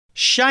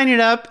Shine it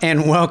up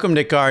and welcome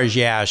to Cars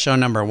Yeah, show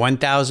number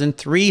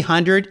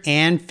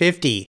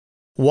 1350.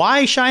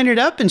 Why shine it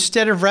up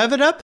instead of rev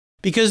it up?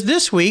 Because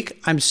this week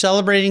I'm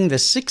celebrating the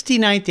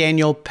 69th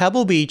annual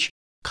Pebble Beach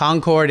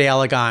Concours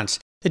d'Elegance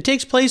that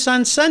takes place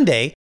on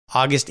Sunday,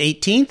 August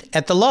 18th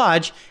at the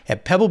Lodge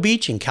at Pebble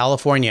Beach in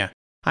California.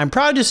 I'm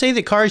proud to say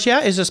that Cars Yeah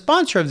is a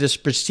sponsor of this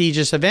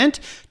prestigious event.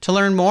 To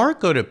learn more,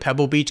 go to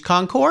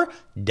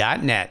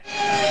pebblebeachconcours.net.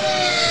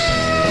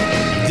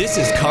 This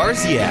is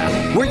Cars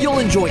Yeah, where you'll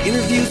enjoy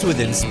interviews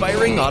with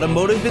inspiring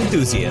automotive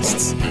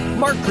enthusiasts.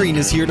 Mark Green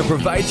is here to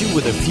provide you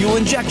with a fuel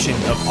injection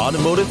of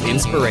automotive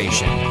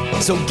inspiration.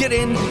 So get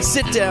in,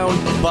 sit down,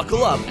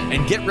 buckle up,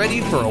 and get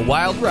ready for a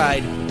wild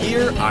ride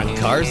here on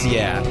Cars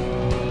Yeah.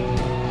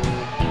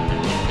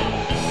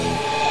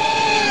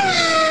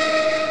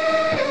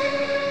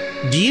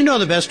 Do you know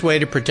the best way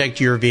to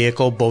protect your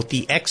vehicle, both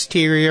the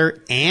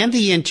exterior and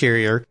the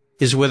interior,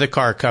 is with a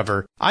car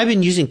cover? I've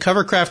been using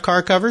Covercraft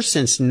car covers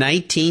since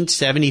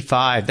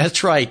 1975.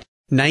 That's right,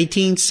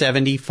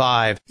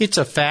 1975. It's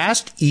a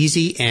fast,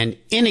 easy, and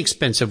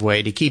inexpensive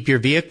way to keep your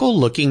vehicle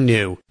looking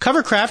new.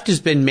 Covercraft has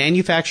been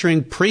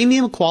manufacturing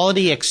premium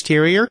quality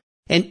exterior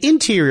and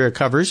interior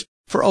covers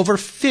for over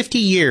 50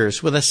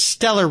 years with a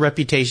stellar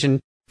reputation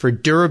for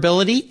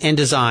durability and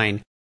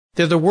design.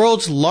 They're the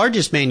world's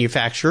largest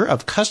manufacturer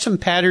of custom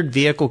patterned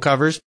vehicle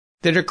covers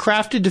that are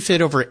crafted to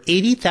fit over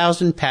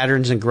 80,000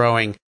 patterns and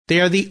growing. They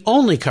are the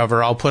only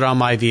cover I'll put on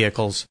my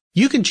vehicles.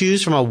 You can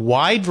choose from a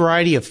wide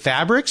variety of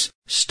fabrics,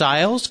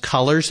 styles,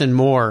 colors, and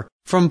more.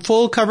 From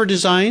full cover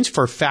designs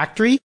for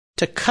factory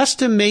to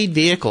custom-made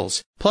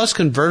vehicles, plus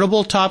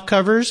convertible top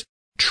covers,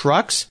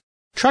 trucks,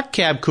 truck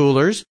cab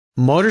coolers,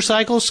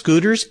 motorcycles,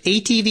 scooters,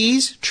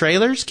 ATVs,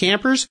 trailers,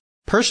 campers,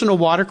 personal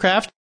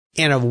watercraft,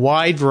 and a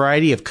wide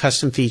variety of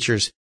custom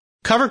features.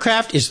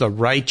 Covercraft is the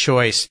right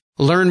choice.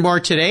 Learn more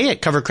today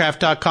at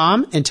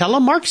covercraft.com and tell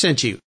them Mark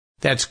sent you.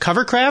 That's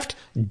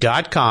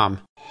covercraft.com.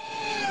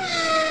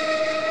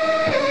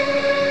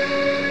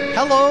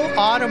 Hello,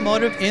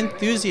 automotive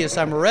enthusiasts.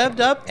 I'm revved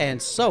up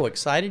and so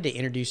excited to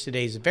introduce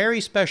today's very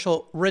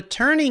special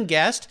returning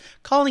guest,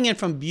 calling in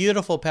from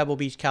beautiful Pebble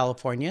Beach,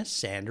 California,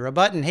 Sandra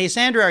Button. Hey,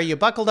 Sandra, are you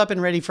buckled up and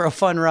ready for a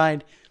fun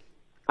ride?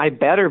 I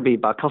better be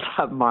buckled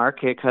up, Mark,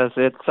 because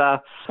it's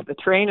the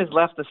train has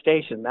left the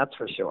station, that's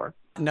for sure.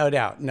 No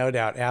doubt,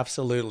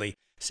 absolutely.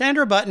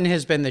 Sandra Button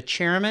has been the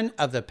chairman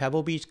of the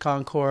Pebble Beach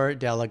Concours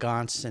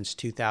d'Elegance since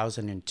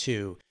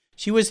 2002.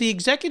 She was the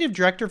executive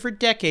director for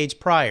decades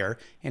prior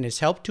and has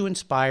helped to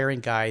inspire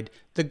and guide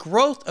the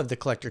growth of the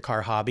collector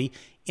car hobby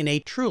in a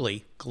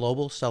truly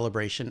global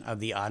celebration of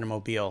the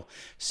automobile.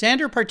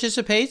 Sandra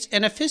participates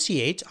and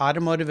officiates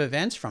automotive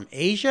events from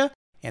Asia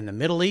and the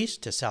Middle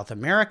East to South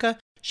America.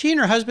 She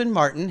and her husband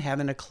Martin have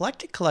an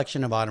eclectic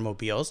collection of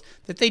automobiles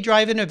that they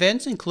drive in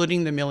events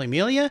including the Mille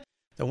Miglia,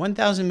 the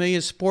 1000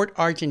 Millia Sport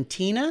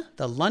Argentina,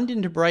 the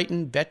London to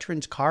Brighton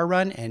Veterans Car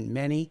Run, and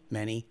many,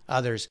 many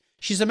others.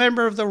 She's a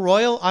member of the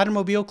Royal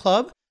Automobile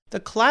Club, the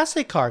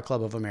Classic Car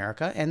Club of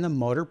America, and the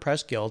Motor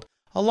Press Guild,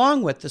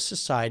 along with the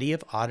Society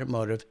of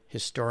Automotive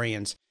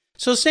Historians.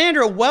 So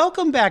Sandra,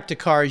 welcome back to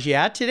Cars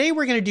Yeah. Today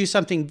we're going to do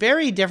something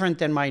very different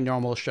than my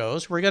normal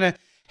shows. We're going to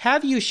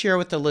have you share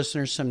with the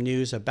listeners some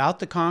news about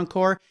the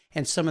Concours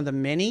and some of the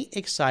many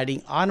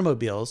exciting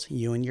automobiles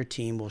you and your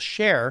team will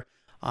share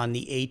on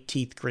the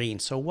 18th green.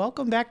 So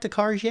welcome back to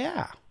Cars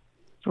Yeah.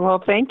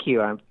 Well, thank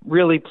you. I'm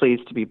really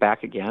pleased to be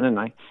back again, and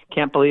I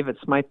can't believe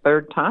it's my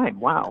third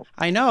time. Wow.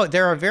 I know.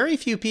 There are very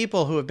few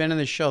people who have been on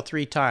the show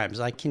 3 times.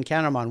 I can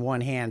count them on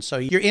one hand. So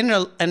you're in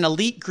an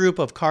elite group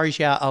of Cars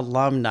Yeah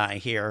alumni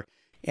here,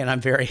 and I'm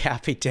very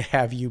happy to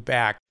have you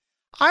back.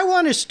 I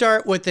want to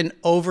start with an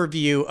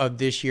overview of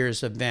this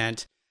year's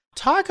event.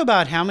 Talk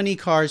about how many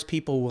cars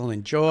people will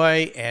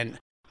enjoy, and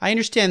I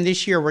understand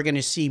this year we're going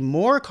to see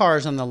more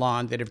cars on the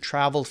lawn that have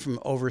traveled from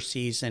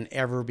overseas than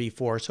ever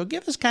before. So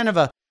give us kind of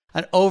an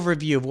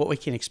overview of what we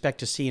can expect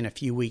to see in a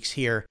few weeks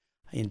here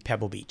in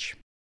Pebble Beach.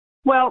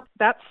 Well,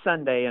 that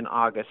Sunday in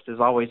August is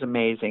always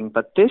amazing,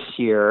 but this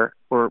year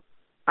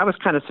I was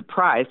kind of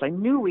surprised. I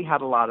knew we had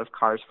a lot of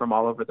cars from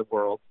all over the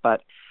world,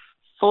 but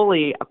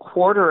fully a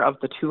quarter of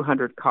the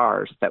 200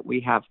 cars that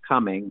we have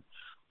coming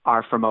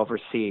are from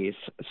overseas.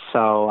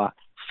 So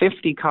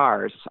 50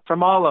 cars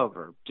from all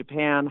over,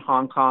 Japan,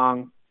 Hong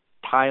Kong,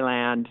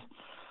 Thailand,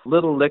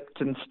 Little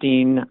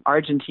Liechtenstein,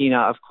 Argentina,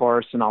 of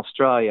course, and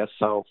Australia.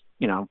 So,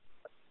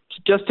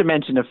 just to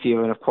mention a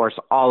few, and of course,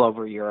 all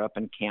over Europe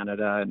and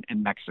Canada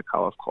and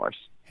Mexico, of course.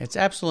 It's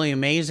absolutely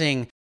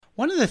amazing.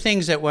 One of the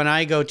things that when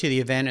I go to the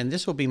event, and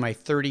this will be my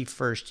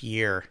 31st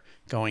year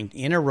going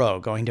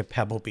to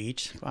Pebble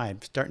Beach.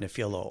 I'm starting to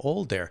feel a little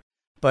old there.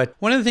 But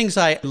one of the things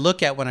I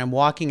look at when I'm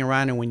walking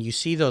around and when you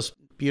see those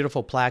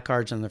beautiful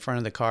placards on the front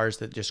of the cars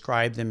that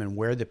describe them and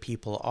where the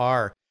people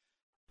are,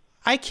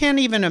 I can't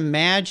even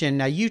imagine.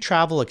 Now, you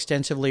travel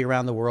extensively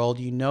around the world.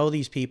 You know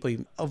these people,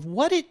 of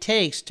what it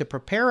takes to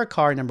prepare a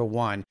car, number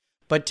one,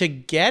 but to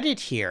get it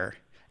here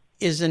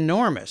is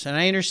enormous. And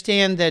I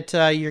understand that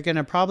you're going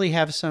to probably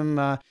have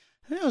some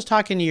I was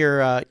talking to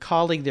your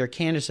colleague there,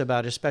 Candace,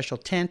 about a special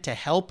tent to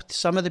help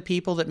some of the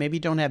people that maybe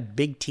don't have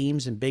big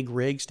teams and big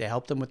rigs to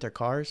help them with their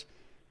cars.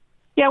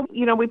 Yeah,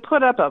 we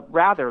put up a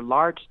rather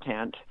large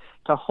tent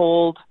to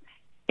hold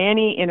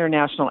any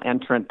international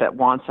entrant that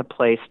wants a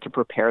place to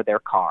prepare their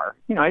car.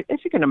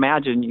 If you can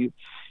imagine, you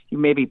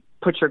maybe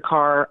put your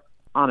car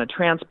on a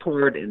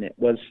transport and it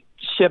was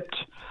shipped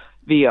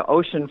via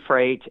ocean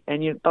freight,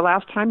 and the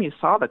last time you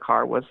saw the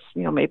car was,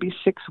 maybe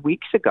 6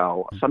 weeks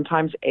ago,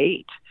 sometimes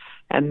 8.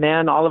 And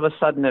then all of a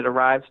sudden it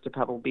arrives to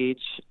Pebble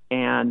Beach,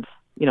 and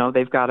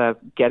they've got to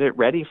get it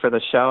ready for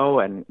the show.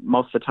 And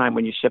most of the time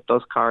when you ship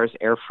those cars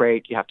air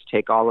freight, you have to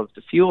take all of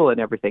the fuel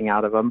and everything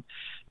out of them.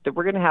 That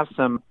we're going to have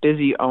some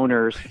busy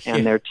owners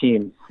and their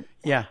teams.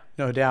 Yeah,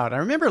 no doubt. I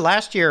remember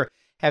last year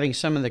having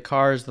some of the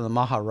cars of the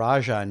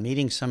Maharaja and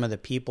meeting some of the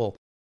people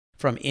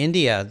from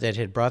India that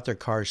had brought their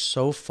cars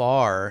so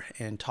far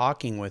and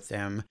talking with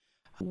them.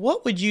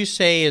 What would you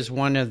say is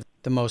one of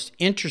the most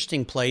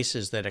interesting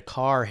places that a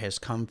car has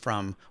come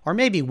from, or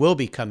maybe will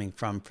be coming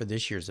from, for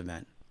this year's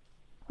event?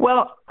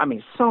 Well,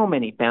 so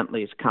many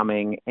Bentleys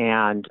coming,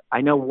 and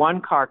I know one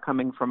car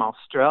coming from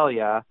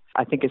Australia,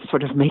 I think is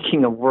sort of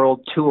making a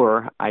world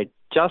tour. I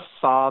just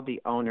saw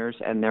the owners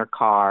and their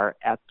car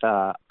at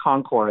the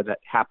Concours that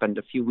happened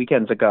a few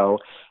weekends ago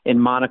in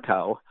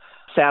Monaco.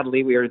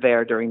 Sadly, we were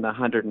there during the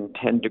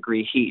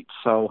 110-degree heat,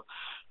 so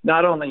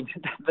not only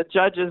the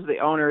judges, the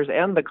owners,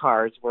 and the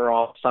cars were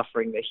all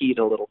suffering the heat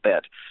a little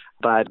bit.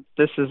 But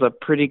this is a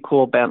pretty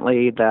cool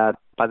Bentley that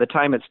by the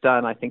time it's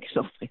done, I think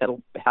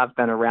it'll have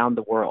been around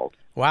the world.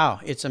 Wow,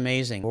 it's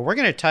amazing. Well, we're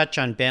going to touch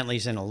on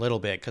Bentleys in a little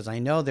bit because I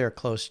know they're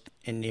close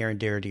and near and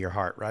dear to your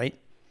heart, right?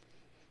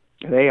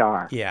 They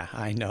are. Yeah,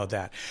 I know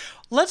that.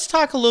 Let's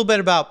talk a little bit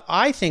about,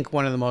 I think,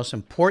 one of the most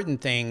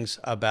important things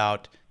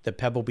about the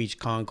Pebble Beach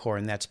Concours,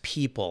 and that's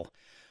people.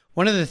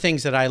 One of the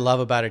things that I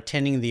love about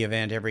attending the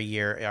event every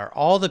year are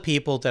all the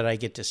people that I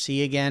get to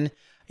see again.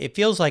 It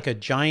feels like a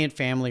giant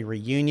family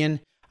reunion.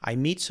 I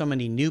meet so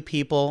many new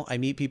people. I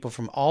meet people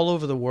from all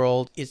over the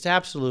world. It's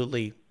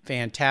absolutely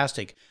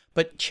fantastic.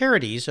 But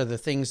charities are the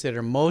things that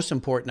are most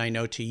important, I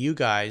know, to you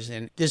guys.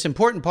 And this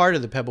important part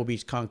of the Pebble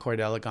Beach Concours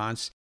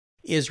d'Elegance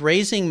is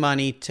raising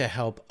money to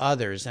help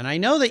others. And I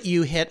know that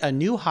you hit a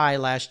new high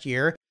last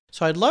year.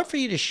 So I'd love for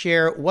you to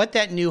share what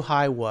that new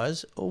high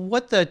was,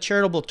 what the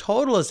charitable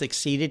total has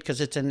exceeded,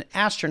 because it's an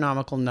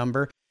astronomical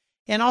number,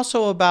 and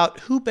also about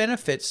who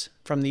benefits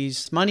from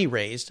these money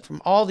raised from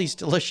all these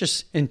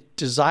delicious and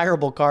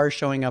desirable cars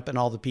showing up and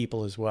all the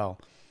people as well.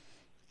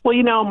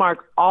 Well,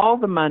 Mark, all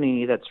the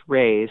money that's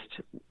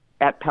raised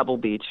at Pebble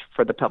Beach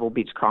for the Pebble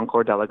Beach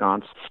Concours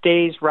d'Elegance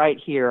stays right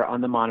here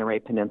on the Monterey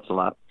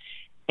Peninsula.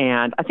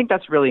 And I think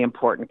that's really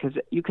important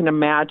because you can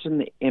imagine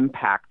the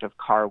impact of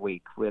Car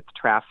Week with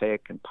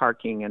traffic and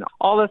parking and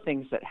all the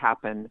things that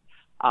happen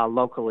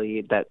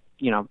locally that,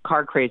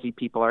 car crazy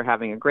people are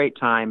having a great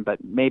time,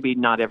 but maybe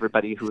not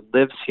everybody who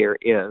lives here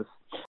is.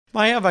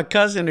 I have a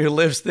cousin who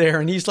lives there,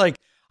 and he's like,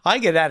 I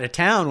get out of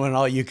town when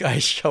all you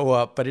guys show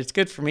up, but it's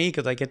good for me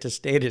because I get to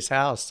stay at his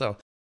house. So,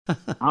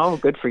 Oh,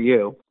 good for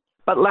you.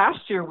 But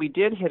last year we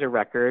did hit a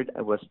record.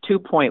 It was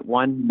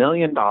 $2.1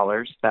 million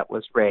that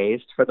was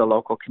raised for the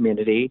local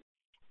community.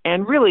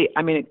 And really,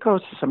 it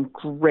goes to some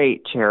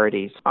great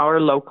charities. Our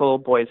local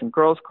Boys and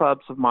Girls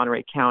Clubs of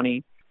Monterey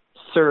County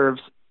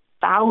serves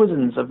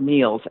thousands of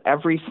meals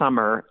every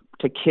summer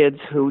to kids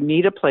who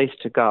need a place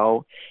to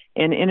go.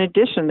 And in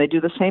addition, they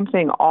do the same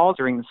thing all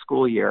during the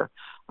school year.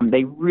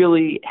 They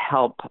really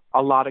help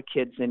a lot of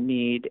kids in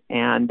need,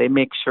 and they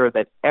make sure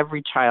that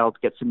every child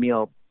gets a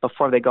meal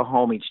before they go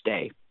home each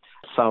day.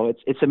 So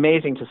it's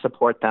amazing to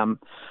support them.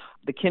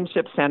 The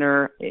Kinship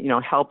Center,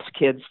 helps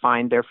kids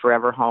find their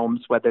forever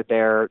homes, whether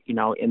they're,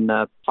 in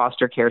the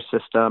foster care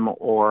system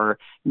or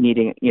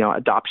needing,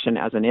 adoption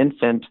as an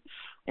infant.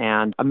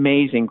 And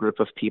amazing group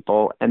of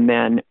people. And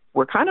then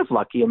we're kind of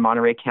lucky in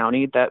Monterey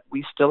County that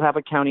we still have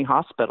a county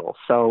hospital.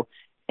 So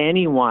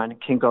anyone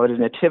can go to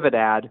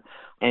Natividad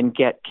and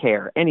get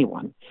care,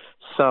 anyone.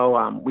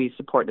 So we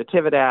support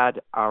Natividad,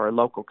 our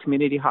local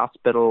community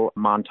hospital,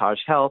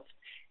 Montage Health,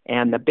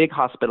 and the big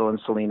hospital in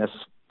Salinas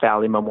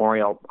Valley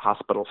Memorial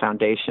Hospital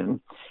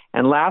Foundation.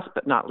 And last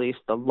but not least,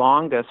 the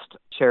longest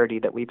charity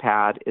that we've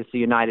had is the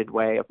United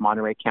Way of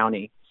Monterey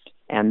County,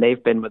 and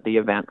they've been with the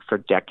event for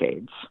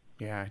decades.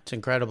 Yeah, it's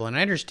incredible. And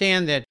I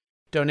understand that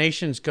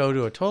donations go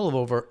to a total of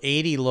over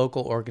 80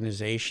 local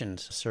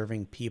organizations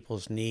serving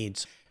people's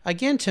needs.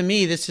 Again, to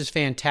me, this is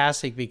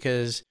fantastic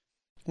because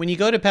when you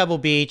go to Pebble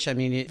Beach,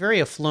 it's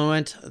very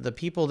affluent. The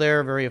people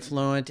there are very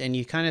affluent. And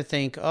you kind of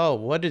think, oh,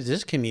 what does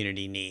this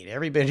community need?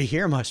 Everybody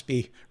here must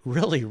be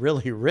really,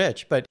 really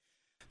rich. But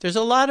there's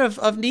a lot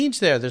of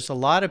needs there. There's a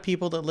lot of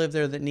people that live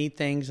there that need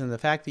things. And the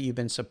fact that you've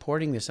been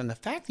supporting this and the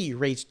fact that you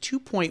raised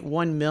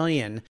 $2.1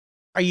 million,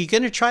 are you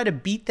going to try to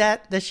beat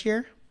that this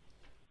year?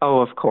 Oh,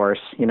 of course.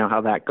 You know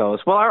how that goes.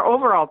 Well, our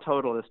overall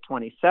total is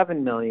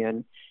 $27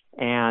 million.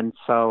 And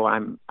so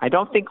I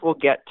don't think we'll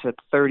get to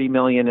 $30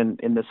 million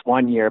in this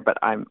one year, but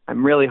I'm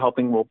really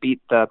hoping we'll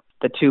beat the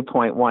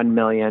 $2.1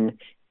 million.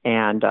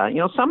 And,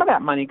 some of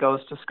that money goes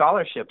to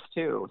scholarships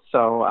too.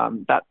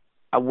 So that's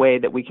a way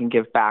that we can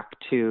give back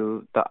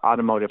to the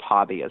automotive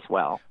hobby as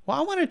well. Well,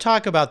 I want to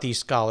talk about these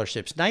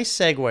scholarships. Nice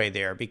segue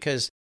there,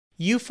 because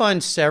you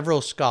fund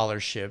several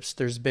scholarships.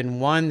 There's been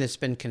one that's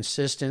been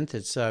consistent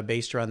that's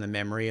based around the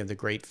memory of the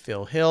great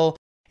Phil Hill.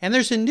 And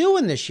there's a new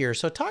one this year.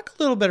 So talk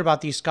a little bit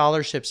about these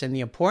scholarships and the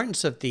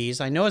importance of these.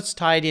 I know it's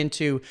tied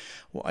into,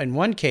 in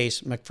one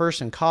case,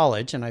 McPherson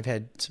College, and I've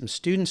had some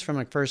students from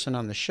McPherson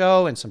on the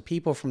show and some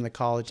people from the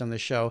college on the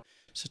show.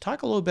 So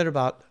talk a little bit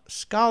about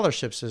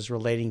scholarships as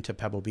relating to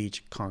Pebble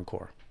Beach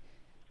Concours.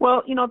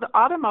 Well, the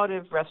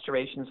automotive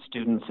restoration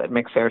students at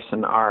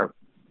McPherson are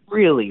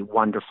really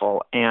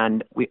wonderful.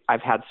 And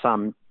I've had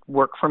some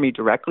work for me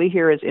directly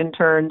here as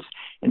interns.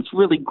 And it's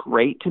really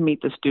great to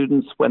meet the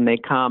students when they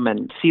come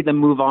and see them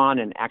move on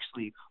and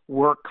actually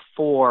work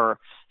for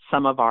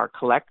some of our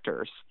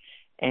collectors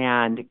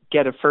and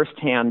get a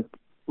firsthand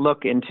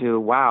look into,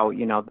 wow,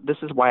 this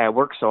is why I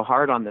work so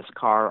hard on this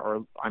car,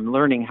 or I'm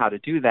learning how to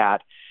do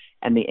that.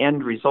 And the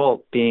end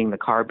result being the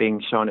car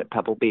being shown at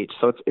Pebble Beach.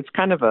 So it's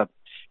kind of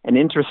an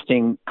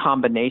interesting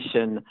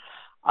combination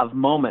of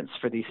moments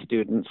for these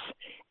students.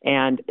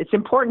 And it's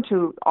important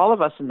to all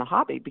of us in the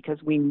hobby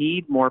because we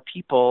need more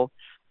people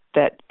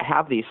that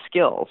have these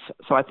skills.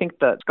 So I think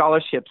the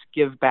scholarships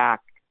give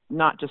back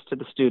not just to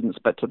the students,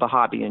 but to the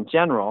hobby in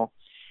general.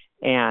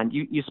 And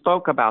you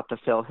spoke about the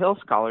Phil Hill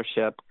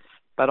Scholarship,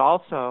 but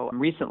also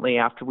recently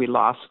after we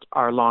lost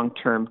our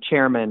long-term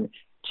chairman,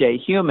 Jay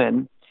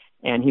Heumann,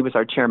 and he was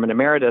our chairman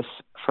emeritus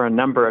for a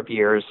number of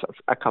years,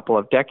 a couple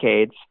of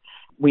decades,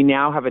 we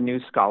now have a new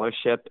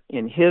scholarship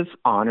in his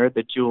honor,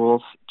 the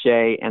Jules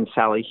J. and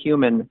Sally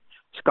Heumann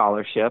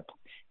Scholarship.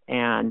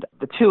 And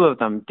the two of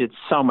them did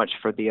so much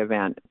for the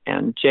event.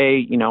 And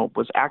Jay,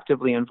 was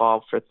actively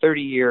involved for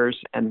 30 years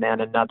and then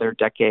another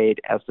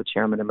decade as the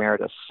chairman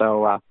emeritus.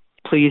 So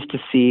pleased to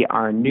see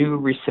our new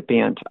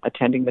recipient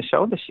attending the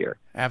show this year.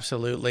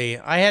 Absolutely.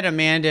 I had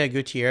Amanda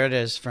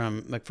Gutierrez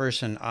from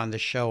McPherson on the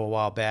show a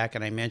while back,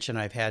 and I mentioned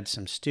I've had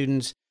some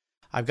students.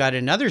 I've got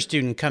another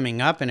student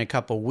coming up in a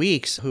couple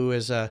weeks who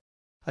is a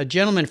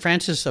gentleman,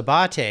 Francis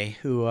Abate,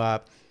 who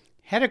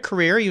had a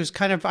career. He was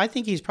I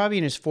think he's probably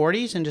in his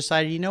 40s and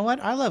decided, you know what,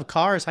 I love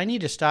cars. I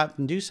need to stop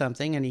and do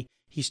something. And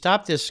he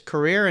stopped this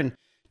career and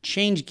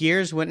changed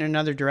gears, went in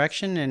another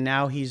direction, and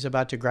now he's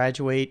about to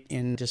graduate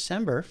in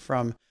December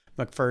from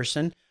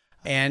McPherson.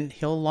 And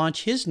he'll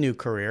launch his new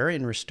career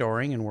in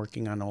restoring and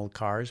working on old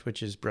cars,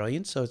 which is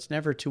brilliant. So it's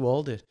never too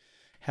old to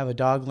have a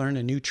dog learn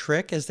a new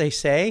trick, as they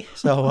say.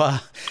 So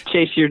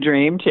chase your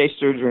dream.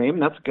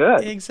 That's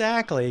good.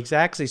 Exactly.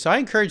 So I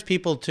encourage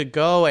people to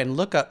go and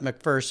look up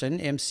McPherson,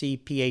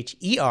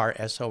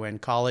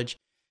 McPherson College.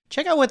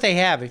 Check out what they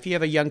have. If you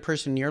have a young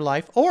person in your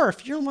life, or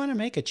if you want to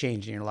make a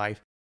change in your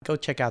life, go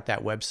check out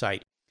that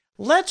website.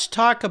 Let's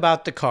talk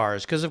about the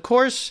cars, because of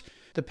course,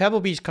 the Pebble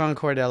Beach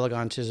Concours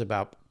d'Elegance is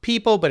about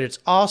people, but it's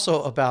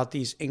also about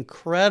these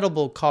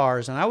incredible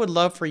cars. And I would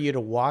love for you to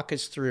walk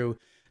us through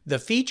the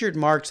featured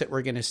marques that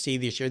we're going to see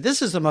this year.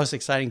 This is the most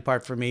exciting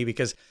part for me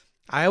because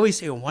I always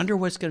say, I wonder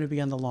what's going to be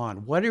on the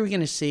lawn. What are we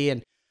going to see?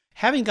 And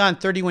having gone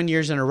 31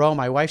 years in a row,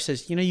 my wife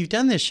says, you've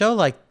done this show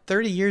like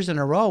 30 years in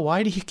a row.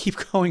 Why do you keep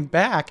going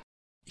back?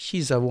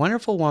 She's a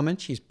wonderful woman.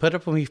 She's put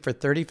up with me for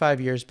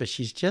 35 years, but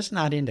she's just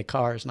not into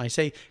cars. And I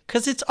say,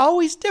 because it's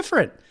always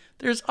different.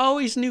 There's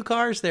always new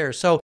cars there.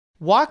 So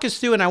walk us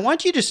through, and I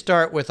want you to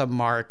start with a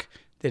marque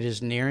that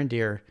is near and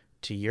dear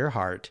to your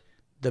heart,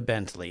 the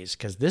Bentleys,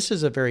 because this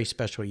is a very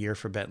special year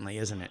for Bentley,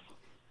 isn't it?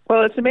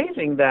 Well, it's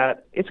amazing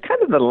that it's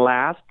kind of the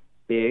last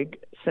big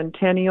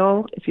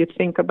centennial, if you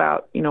think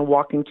about,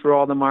 walking through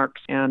all the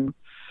marques and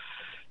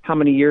how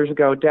many years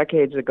ago,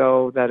 decades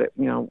ago, that,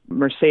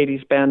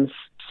 Mercedes-Benz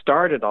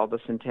started all the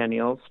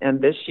centennials. And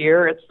this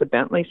year, it's the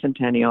Bentley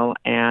Centennial,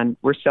 and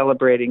we're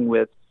celebrating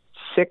with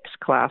 6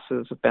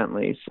 classes of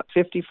Bentleys,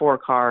 54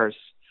 cars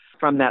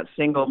from that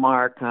single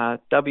marque.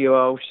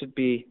 WO should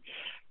be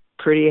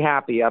pretty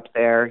happy up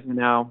there,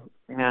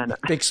 and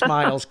big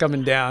smiles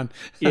coming down.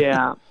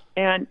 Yeah.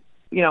 And,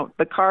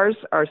 the cars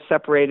are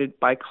separated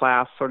by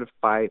class,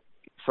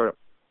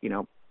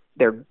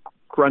 their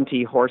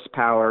grunty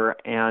horsepower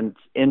and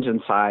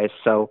engine size.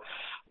 So,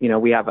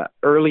 we have an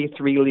early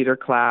 3-liter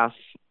class,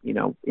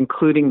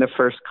 including the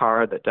first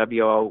car that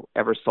WO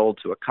ever sold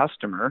to a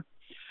customer,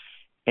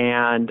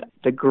 and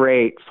the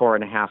great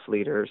 4.5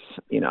 liters,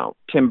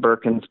 Tim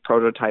Birkin's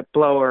prototype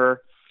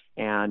blower,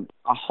 and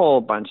a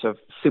whole bunch of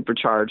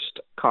supercharged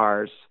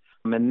cars.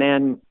 And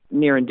then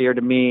near and dear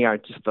to me are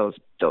just those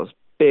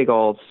big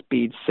old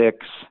Speed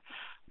 6,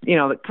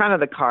 kind of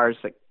the cars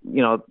that,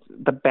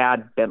 the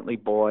bad Bentley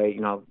boy,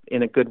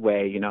 in a good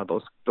way,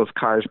 those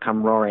cars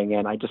come roaring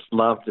in. I just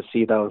love to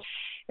see those.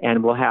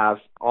 And we'll have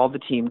all the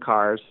team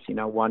cars,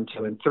 1,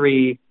 2, and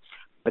 3,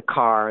 the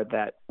car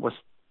that was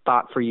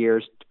thought for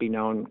years to be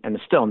known and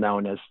is still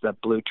known as the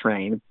Blue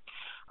Train.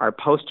 Our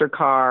poster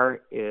car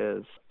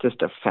is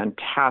just a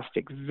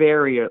fantastic,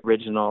 very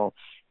original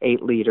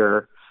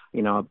 8-liter,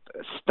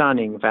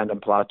 stunning Vanden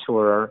Plas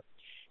Tourer.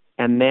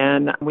 And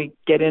then we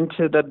get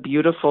into the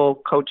beautiful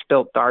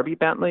coach-built Derby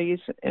Bentleys,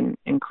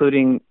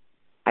 including,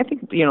 I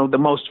think, the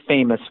most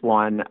famous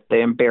one, the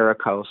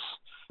Imbericos,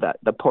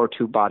 the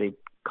Porto-bodied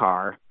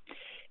car.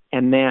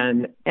 And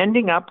then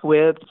ending up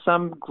with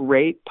some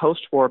great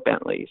post-war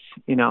Bentleys,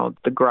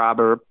 the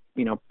Grabber,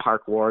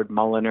 Park Ward,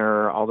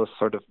 Mulliner, all those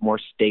sort of more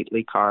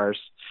stately cars.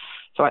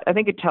 So I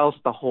think it tells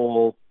the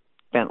whole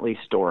Bentley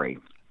story.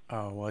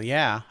 Oh, well,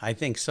 yeah, I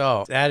think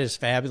so. That is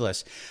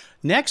fabulous.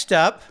 Next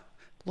up,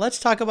 let's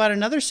talk about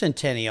another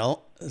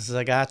Centennial,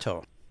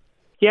 Zagato.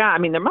 Yeah,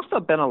 there must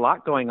have been a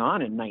lot going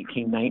on in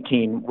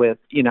 1919 with,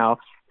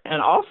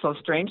 and also,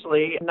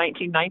 strangely,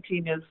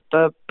 1919 is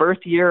the birth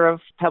year of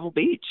Pebble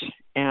Beach.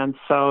 And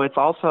so it's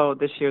also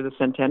this year the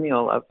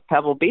centennial of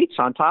Pebble Beach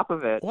on top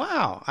of it.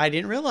 Wow, I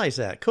didn't realize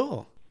that.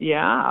 Cool.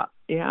 Yeah.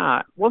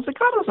 Well,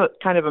 Zagato's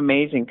kind of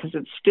amazing because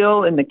it's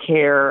still in the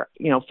care,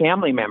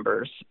 family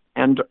members.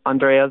 And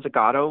Andrea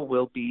Zagato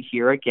will be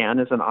here again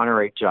as an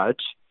honorary judge.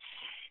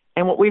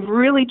 And what we've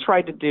really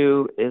tried to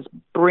do is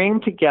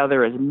bring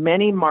together as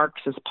many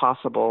marks as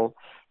possible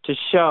to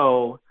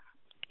show,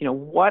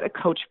 what a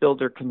coach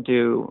builder can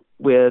do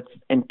with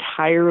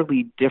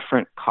entirely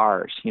different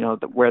cars,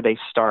 where they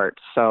start.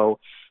 So,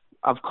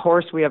 of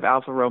course, we have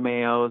Alfa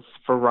Romeos,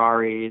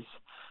 Ferraris,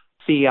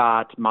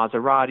 Fiat,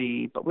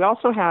 Maserati, but we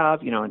also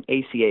have, an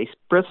ACA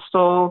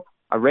Bristol,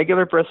 a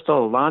regular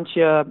Bristol, a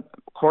Lancia,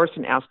 of course,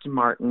 an Aston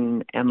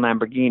Martin, and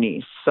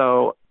Lamborghini.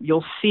 So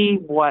you'll see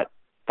what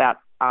that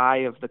eye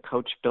of the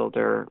coach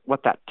builder,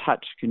 what that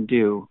touch can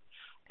do,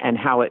 and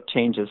how it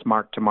changes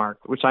mark to mark,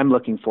 which I'm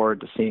looking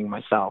forward to seeing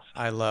myself.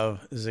 I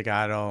love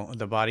Zagato,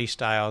 the body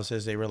styles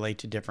as they relate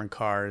to different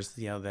cars,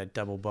 that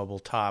double bubble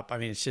top.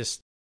 It's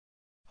just,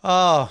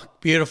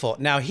 beautiful.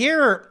 Now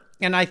here,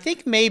 and I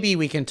think maybe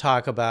we can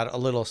talk about a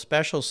little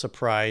special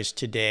surprise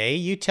today.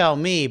 You tell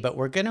me, but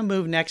we're going to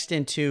move next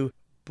into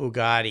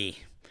Bugatti.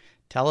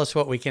 Tell us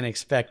what we can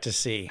expect to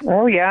see.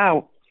 Oh,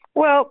 yeah.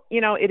 Well,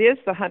 it is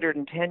the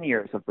 110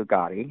 years of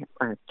Bugatti.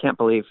 I can't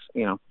believe,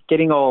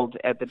 getting old.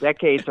 The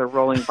decades are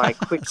rolling by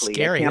quickly.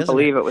 Scary, I can't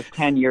believe it was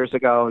 10 years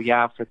ago,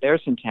 for their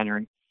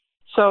centenary.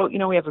 So,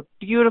 we have a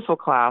beautiful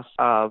class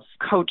of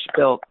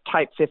coach-built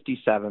Type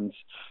 57s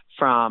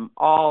from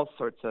all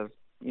sorts of,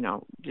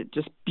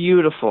 just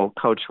beautiful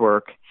coach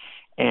work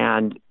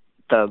and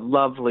the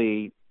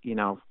lovely,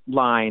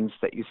 lines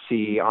that you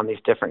see on these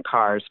different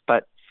cars.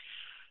 But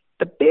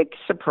the big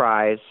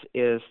surprise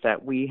is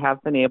that we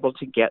have been able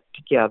to get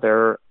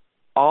together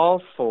all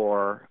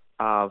four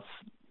of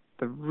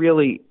the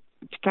really,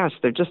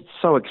 they're just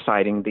so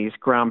exciting, these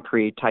Grand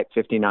Prix Type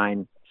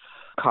 59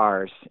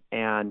 cars.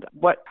 And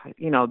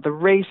the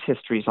race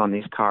histories on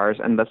these cars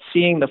and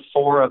seeing the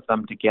four of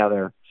them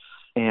together.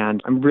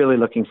 And I'm really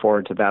looking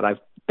forward to that. I've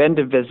been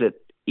to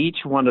visit each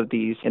one of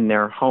these in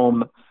their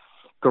home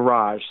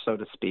garage, so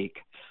to speak,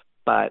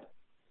 but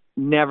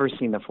never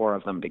seen the four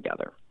of them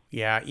together.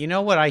 Yeah,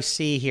 what I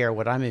see here,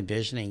 what I'm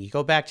envisioning, you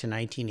go back to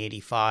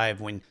 1985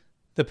 when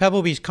the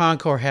Pebble Beach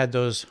Concours had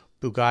those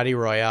Bugatti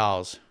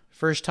Royales,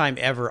 first time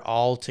ever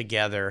all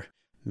together,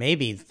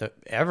 maybe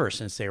ever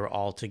since they were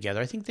all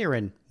together. I think they were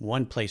in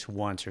one place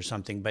once or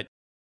something, but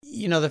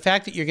the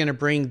fact that you're going to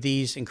bring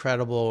these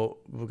incredible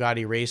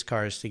Bugatti race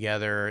cars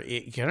together,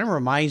 it kind of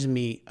reminds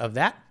me of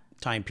that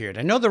time period.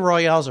 I know the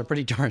Royales are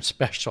pretty darn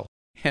special,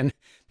 and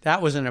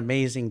that was an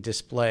amazing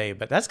display,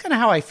 but that's kind of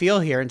how I feel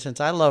here, and since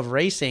I love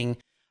racing,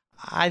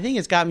 I think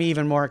it's got me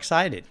even more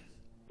excited.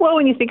 Well,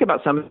 when you think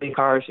about some of these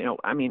cars,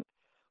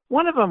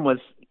 one of them was,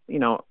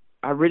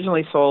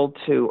 originally sold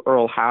to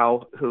Earl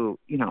Howe, who,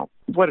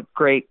 what a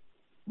great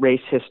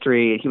race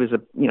history. He was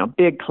a,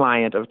 big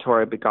client of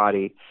Ettore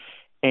Bugatti,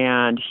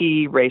 and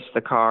he raced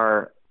the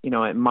car,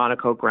 at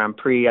Monaco Grand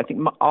Prix. I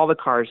think all the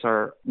cars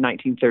are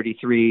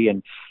 1933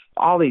 and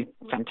all these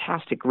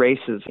fantastic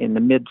races in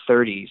the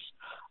mid-30s.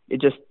 It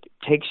just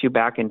takes you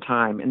back in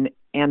time.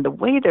 And the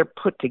way they're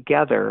put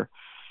together,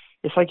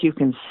 it's like you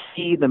can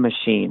see the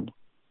machine,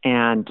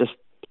 and just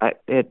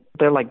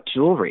they're like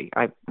jewelry.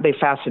 They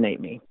fascinate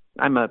me.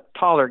 I'm a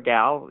taller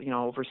gal,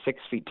 over 6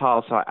 feet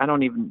tall, so I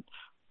don't even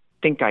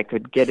think I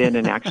could get in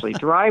and actually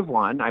drive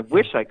one. I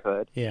wish I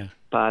could. Yeah.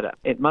 But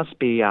it must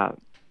be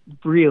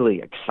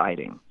really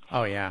exciting.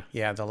 Oh, yeah.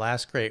 Yeah, the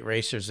last great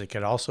racers that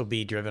could also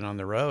be driven on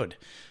the road,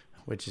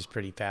 which is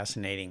pretty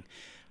fascinating.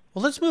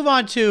 Well, let's move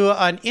on to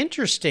an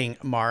interesting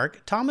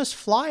mark, Thomas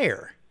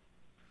Flyer.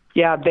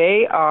 Yeah,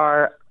 they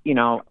are,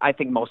 I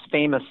think most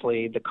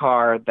famously the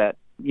car that,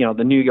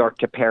 the New York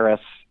to Paris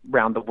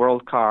round the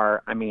world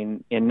car,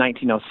 in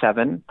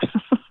 1907.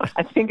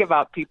 I think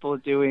about people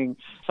doing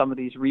some of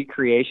these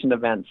recreation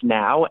events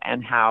now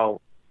and how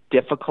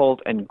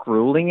difficult and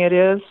grueling it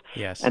is.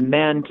 Yes. And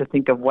then to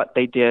think of what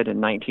they did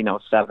in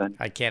 1907.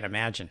 I can't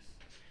imagine.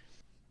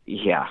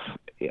 Yeah.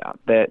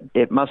 That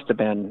it must have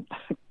been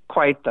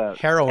quite the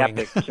harrowing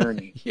epic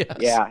journey. Yes.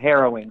 Yeah,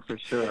 harrowing for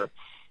sure.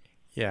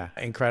 Yeah,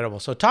 incredible.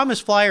 So Thomas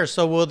Flyer,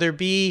 so will there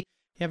be,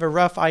 you have a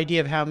rough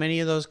idea of how many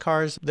of those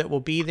cars that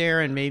will be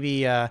there, and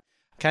maybe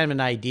kind of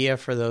an idea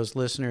for those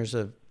listeners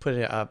of put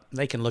it up.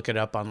 They can look it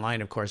up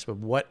online, of course, but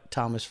what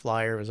Thomas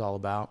Flyer is all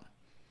about?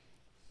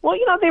 Well,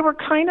 they were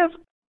kind of,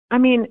 I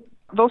mean,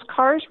 those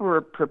cars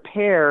were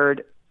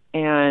prepared.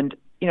 And,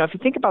 if you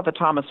think about the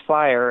Thomas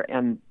Flyer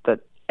and the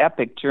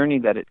epic journey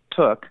that it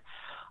took,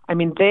 I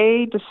mean,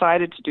 they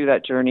decided to do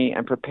that journey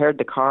and prepared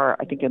the car,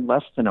 I think, in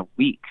less than a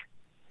week.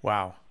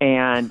 Wow.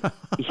 And,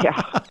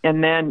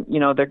 and then,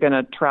 they're going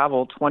to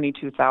travel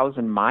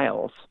 22,000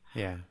 miles.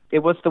 Yeah. It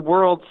was the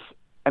world's,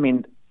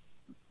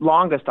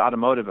 longest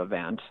automotive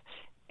event.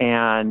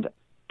 And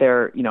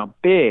they're,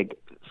 big,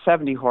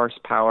 70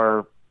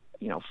 horsepower,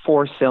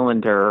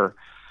 4-cylinder.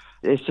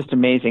 It's just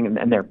amazing.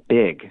 And they're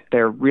big.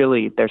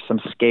 There's some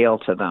scale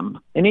to them.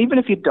 And even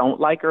if you don't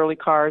like early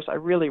cars, I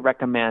really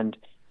recommend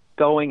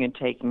going and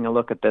taking a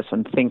look at this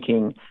and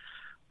thinking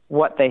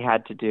what they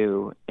had to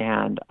do.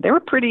 And they were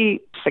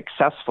pretty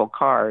successful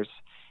cars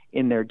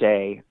in their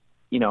day,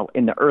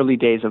 in the early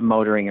days of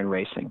motoring and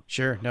racing.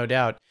 Sure, no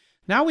doubt.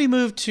 Now we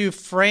move to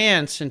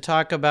France and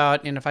talk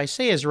about, and if I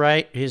say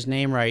his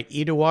name right,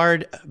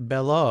 Edouard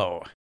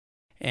Belot.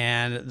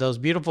 And those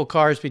beautiful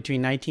cars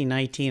between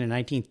 1919 and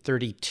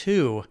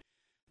 1932.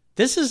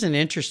 This is an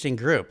interesting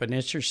group, an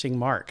interesting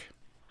mark.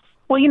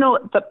 Well,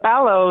 the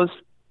Balots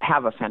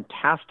have a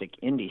fantastic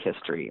Indy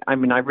history. I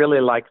mean, I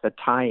really like the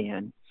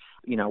tie-in,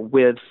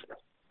 with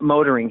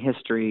motoring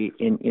history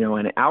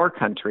in our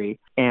country.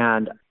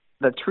 And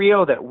the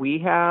trio that we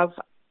have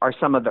are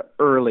some of the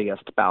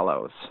earliest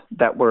Balots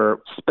that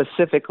were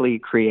specifically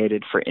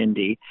created for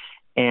Indy.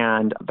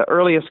 And the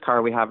earliest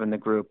car we have in the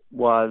group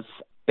was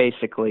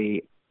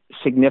basically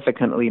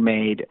significantly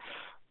made,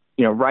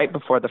 right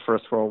before the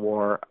First World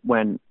War,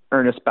 when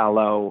Ernest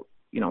Balot,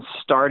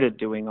 started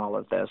doing all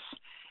of this.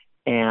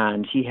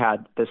 And he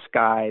had this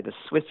guy, the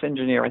Swiss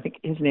engineer, I think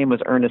his name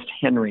was Ernest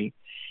Henry,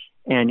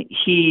 and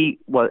he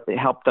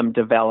helped them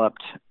develop,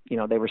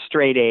 they were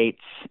straight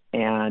eights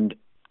and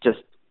just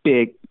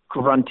big,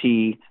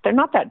 grunty. They're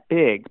not that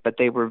big, but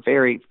they were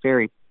very,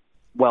 very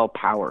well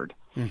powered.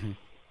 Mm-hmm.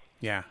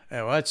 Yeah.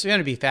 Well, it's going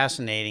to be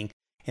fascinating.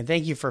 And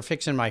thank you for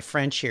fixing my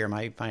French here.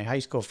 My high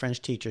school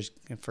French teachers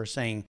for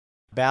saying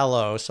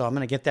Balot. So I'm going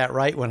to get that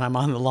right when I'm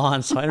on the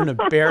lawn so I don't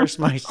embarrass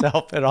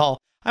myself at all.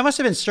 I must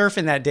have been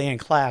surfing that day in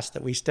class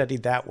that we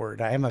studied that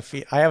word. I have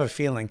a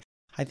feeling.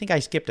 I think I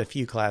skipped a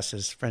few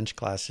classes, French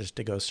classes,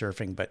 to go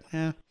surfing. But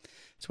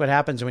it's what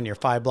happens when you're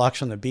 5 blocks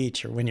from the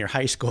beach, or when your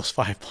high school's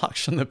 5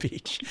 blocks from the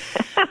beach.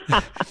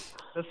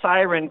 The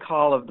siren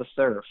call of the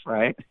surf,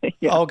 right?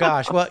 Yeah. Oh,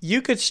 gosh. Well, you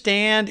could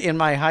stand in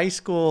my high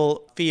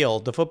school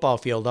field, the football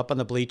field, up on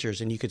the bleachers,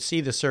 and you could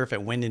see the surf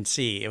at Wind and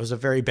Sea. It was a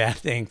very bad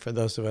thing for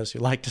those of us who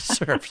like to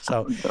surf.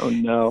 So, oh,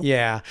 no.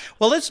 Yeah.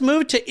 Well, let's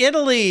move to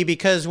Italy,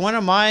 because one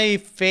of my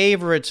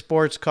favorite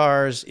sports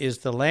cars is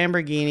the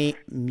Lamborghini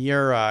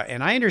Miura.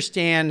 And I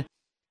understand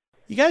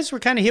you guys were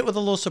kind of hit with a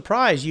little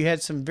surprise. You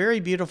had some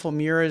very beautiful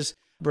Miuras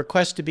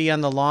request to be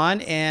on the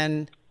lawn,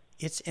 and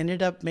it's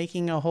ended up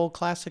making a whole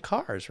class of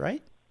cars,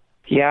 right?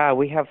 Yeah,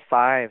 we have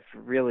 5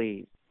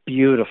 really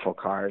beautiful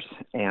cars,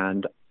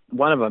 and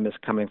one of them is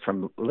coming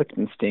from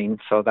Liechtenstein,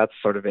 so that's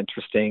sort of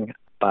interesting.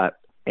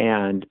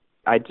 And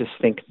I just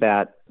think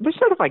that they're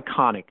sort of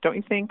iconic, don't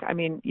you think? I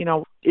mean,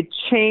 it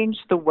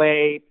changed the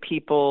way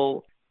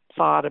people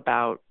thought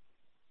about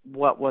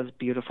what was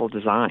beautiful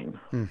design.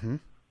 Mm-hmm.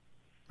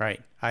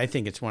 Right. I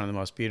think it's one of the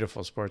most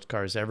beautiful sports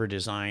cars ever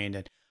designed,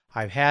 and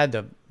I've had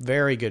the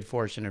very good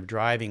fortune of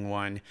driving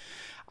one.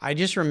 I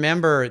just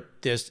remember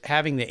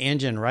having the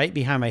engine right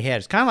behind my head.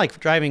 It's kind of like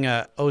driving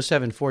a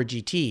 07 Ford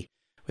GT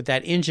with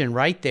that engine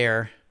right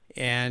there,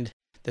 and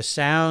the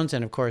sounds,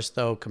 and of course,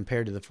 though,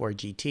 compared to the Ford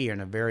GT, are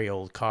in a very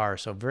old car,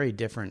 so very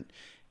different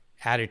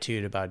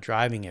attitude about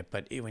driving it.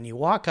 But when you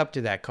walk up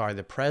to that car,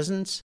 the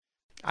presence,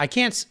 I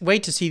can't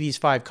wait to see these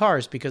 5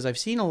 cars, because I've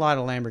seen a lot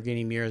of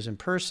Lamborghini Miuras in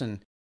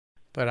person.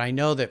 But I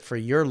know that for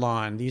your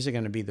lawn, these are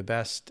going to be the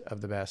best of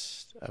the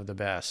best of the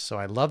best. So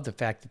I love the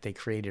fact that they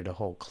created a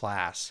whole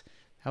class.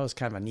 That was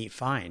kind of a neat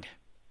find.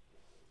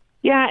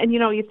 Yeah, and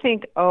you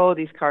think,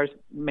 these cars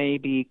may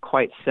be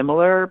quite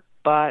similar,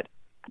 but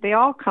they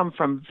all come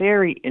from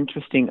very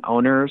interesting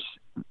owners.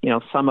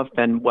 Some have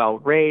been well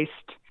raced,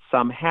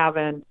 some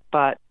haven't.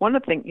 But one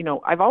of the things,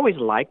 I've always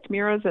liked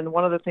Miuras, and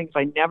one of the things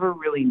I never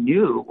really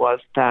knew was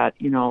that,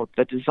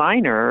 the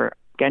designer,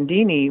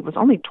 Gandini, was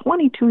only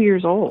 22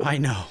 years old. I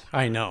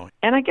know.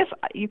 And I guess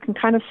you can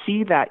kind of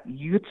see that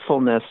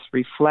youthfulness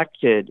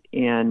reflected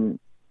in,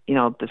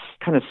 this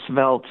kind of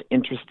svelte,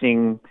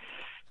 interesting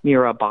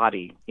Miura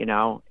body.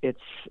 It's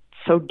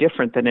so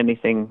different than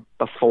anything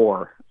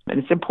before. And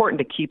it's important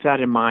to keep that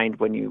in mind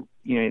when you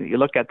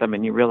look at them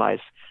and you realize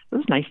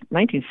this is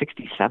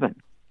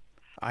 1967.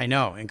 I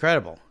know.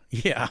 Incredible.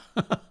 Yeah.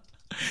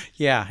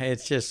 Yeah,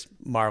 it's just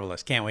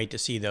marvelous. Can't wait to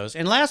see those.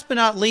 And last but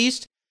not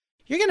least,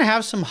 you're going to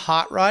have some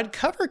hot rod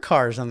cover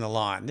cars on the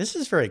lawn. This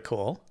is very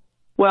cool.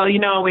 Well,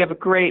 we have a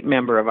great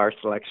member of our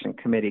selection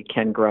committee,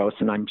 Ken Gross,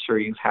 and I'm sure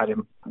you've had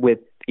him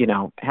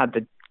had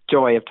the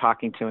joy of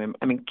talking to him.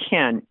 I mean,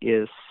 Ken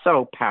is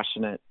so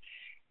passionate,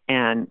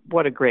 and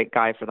what a great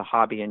guy for the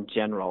hobby in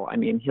general. I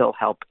mean, he'll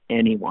help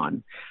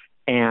anyone.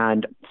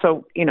 And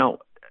so,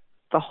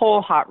 the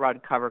whole hot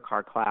rod cover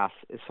car class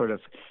is sort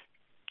of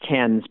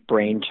Ken's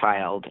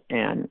brainchild.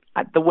 And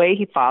the way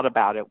he thought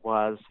about it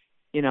was,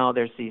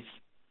 there's these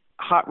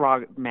Hot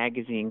Rod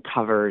magazine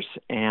covers,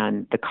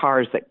 and the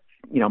cars that,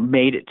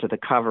 made it to the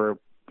cover,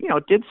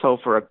 did so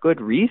for a good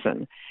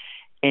reason.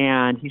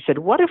 And he said,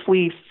 what if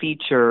we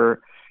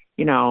feature,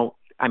 he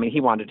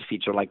wanted to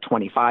feature like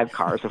 25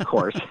 cars, of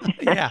course.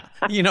 Yeah,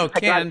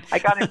 Ken. I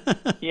got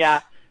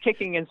him,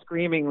 kicking and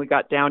screaming. We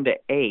got down to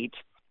 8.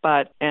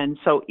 And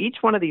so each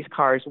one of these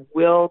cars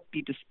will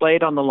be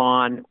displayed on the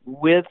lawn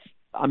with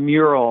a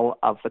mural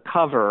of the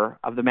cover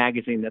of the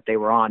magazine that they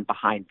were on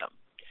behind them.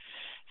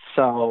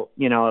 So,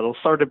 it'll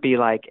sort of be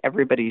like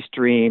everybody's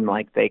dream,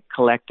 like they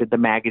collected the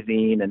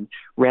magazine and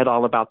read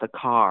all about the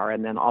car,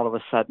 and then all of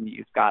a sudden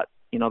you've got,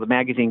 the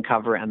magazine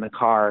cover and the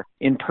car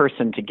in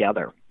person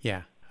together.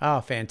 Yeah. Oh,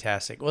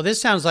 fantastic. Well,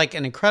 this sounds like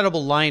an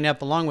incredible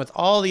lineup along with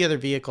all the other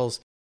vehicles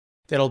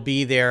that'll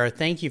be there.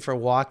 Thank you for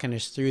walking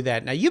us through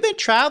that. Now, you've been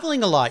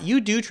traveling a lot.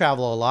 You do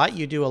travel a lot.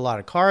 You do a lot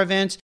of car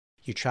events.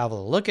 You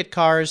travel to look at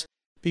cars.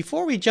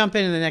 Before we jump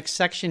into the next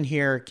section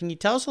here, can you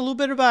tell us a little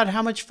bit about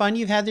how much fun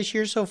you've had this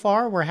year so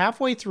far? We're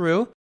halfway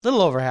through, a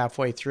little over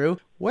halfway through.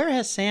 Where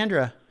has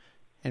Sandra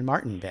and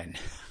Martin been?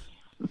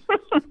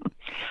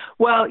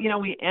 Well,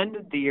 we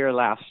ended the year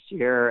last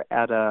year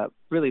at a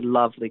really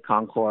lovely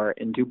concours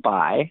in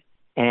Dubai.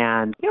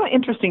 And,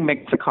 interesting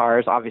mix of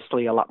cars,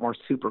 obviously a lot more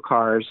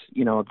supercars,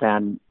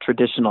 than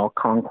traditional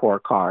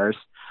concours cars.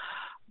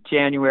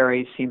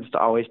 January seems to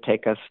always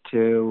take us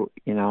to,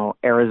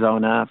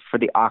 Arizona for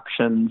the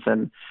auctions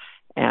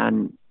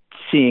and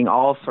seeing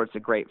all sorts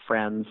of great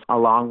friends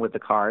along with the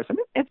cars. And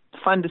it's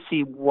fun to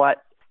see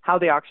how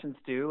the auctions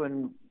do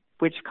and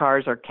which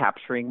cars are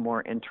capturing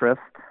more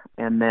interest.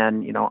 And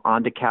then,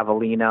 on to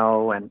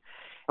Cavallino and,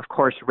 of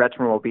course,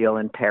 Retromobile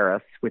in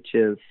Paris, which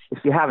is, if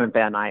you haven't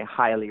been, I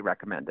highly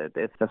recommend it.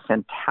 It's a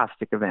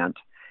fantastic event.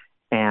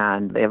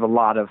 And they have a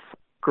lot of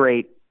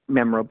great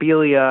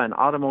memorabilia and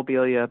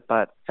automobilia,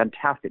 but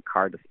fantastic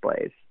car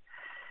displays.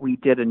 We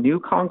did a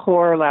new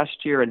concours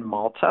last year in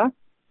Malta,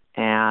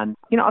 and,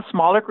 a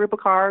smaller group of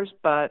cars,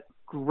 but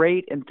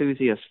great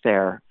enthusiasts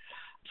there.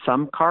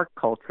 Some car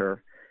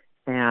culture,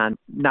 and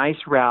nice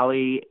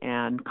rally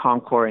and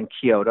concours in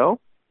Kyoto.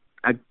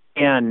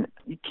 Again,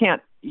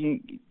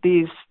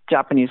 these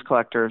Japanese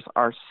collectors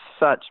are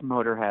such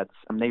motorheads,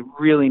 and they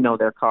really know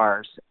their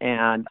cars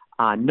and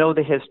know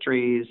the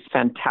histories,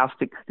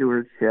 fantastic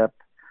stewardship.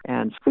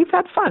 And we've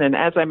had fun. And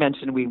as I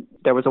mentioned,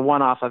 there was a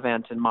one-off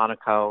event in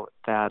Monaco,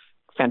 that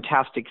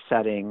fantastic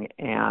setting,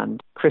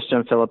 and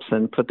Christian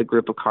Philipson put the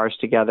group of cars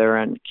together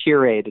and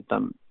curated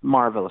them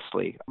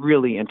marvelously.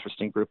 Really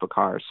interesting group of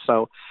cars.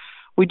 So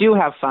we do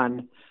have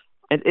fun.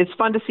 And it's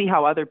fun to see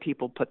how other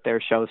people put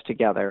their shows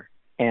together,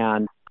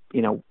 and,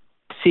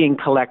 seeing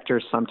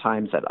collectors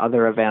sometimes at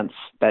other events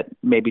that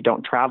maybe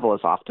don't travel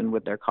as often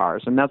with their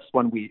cars. And that's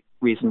one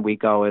reason we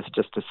go, is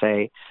just to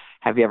say,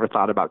 have you ever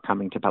thought about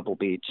coming to Pebble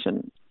Beach?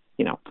 And,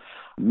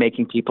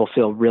 making people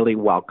feel really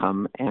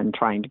welcome and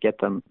trying to get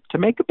them to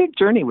make a big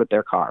journey with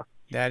their car.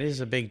 That is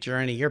a big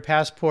journey. Your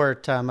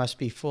passport must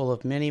be full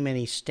of many,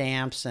 many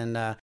stamps.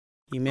 And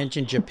you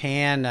mentioned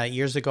Japan.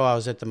 Years ago, I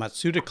was at the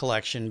Matsuda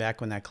collection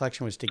back when that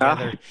collection was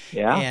together.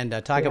 And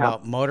talk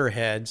about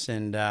motorheads.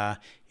 And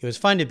it was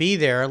fun to be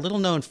there. A little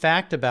known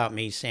fact about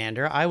me,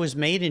 Sandra, I was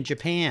made in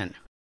Japan.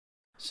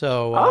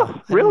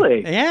 So,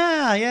 really?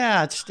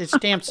 Yeah. It's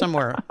stamped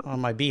somewhere on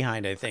my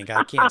behind, I think.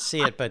 I can't see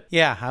it, but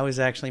yeah, I was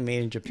actually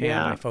made in Japan.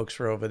 Yeah. My folks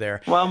were over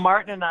there. Well,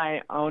 Martin and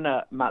I own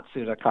a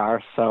Matsuda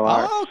car, so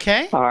our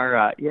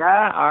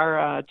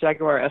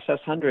Jaguar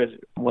SS100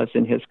 was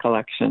in his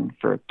collection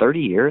for 30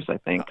 years, I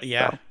think.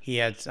 So, he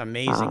had an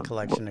amazing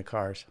collection of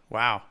cars.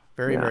 Wow,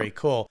 very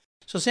cool.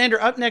 So,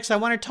 Sandra, up next, I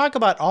want to talk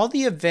about all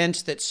the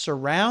events that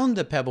surround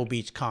the Pebble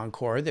Beach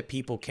Concours that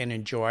people can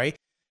enjoy.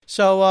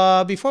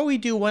 So before we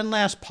do one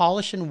last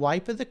polish and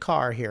wipe of the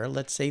car here,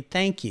 let's say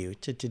thank you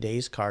to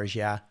today's Cars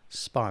Yeah!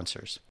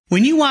 Sponsors.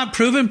 When you want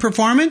proven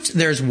performance,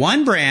 there's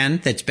one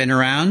brand that's been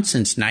around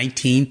since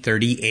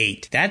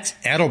 1938. That's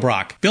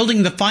Edelbrock,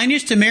 building the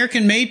finest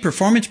American-made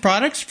performance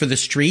products for the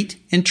street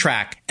and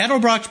track.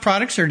 Edelbrock's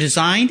products are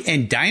designed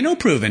and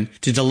dyno-proven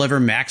to deliver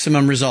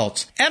maximum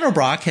results.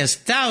 Edelbrock has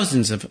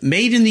thousands of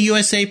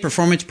made-in-the-USA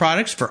performance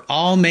products for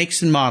all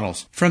makes and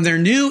models. From their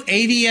new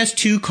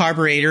AVS2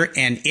 carburetor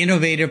and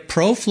innovative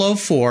ProFlow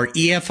 4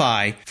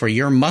 EFI for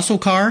your muscle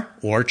car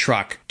or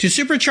truck, to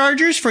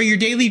superchargers for your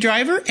daily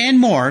driver and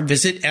more,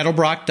 visit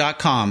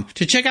Edelbrock.com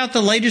to check out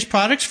the latest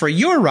products for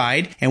your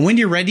ride. And when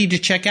you're ready to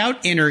check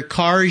out, enter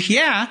Cars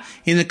Yeah!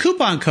 In the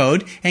coupon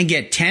code and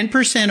get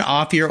 10%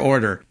 off your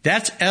order.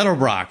 That's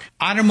Edelbrock,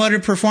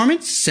 automotive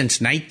performance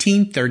since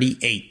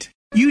 1938.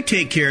 You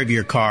take care of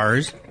your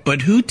cars,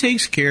 but who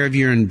takes care of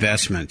your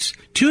investments?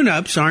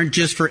 Tune-ups aren't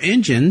just for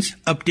engines.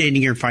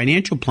 Updating your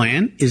financial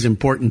plan is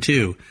important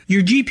too.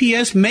 Your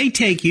GPS may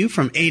take you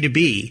from A to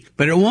B,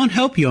 but it won't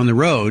help you on the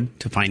road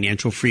to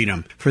financial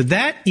freedom. For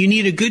that, you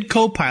need a good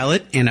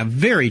co-pilot and a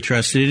very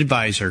trusted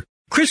advisor.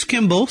 Chris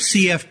Kimball,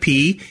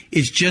 CFP,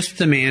 is just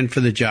the man for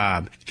the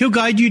job. He'll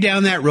guide you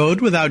down that road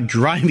without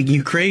driving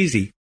you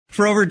crazy.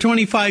 For over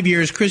 25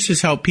 years, Chris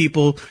has helped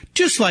people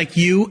just like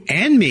you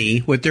and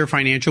me with their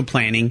financial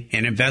planning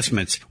and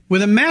investments.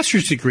 With a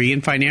master's degree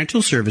in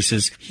financial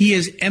services, he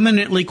is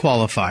eminently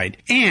qualified,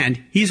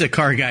 and he's a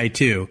car guy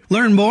too.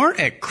 Learn more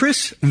at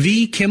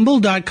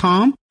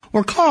chrisvkimball.com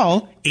or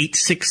call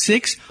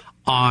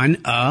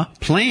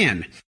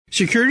 866-ON-A-PLAN.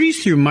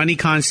 Securities through Money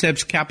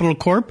Concepts Capital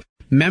Corp.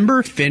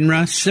 Member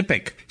FINRA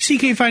SIPC.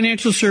 CK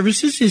Financial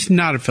Services is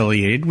not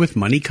affiliated with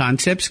Money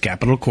Concepts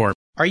Capital Corp.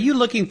 Are you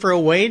looking for a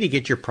way to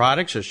get your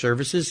products or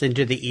services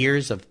into the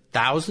ears of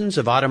thousands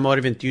of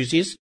automotive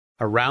enthusiasts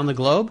around the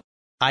globe?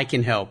 I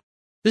can help.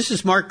 This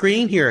is Mark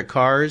Green here at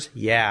Cars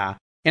Yeah,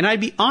 and I'd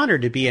be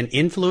honored to be an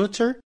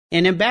influencer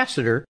and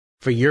ambassador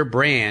for your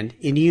brand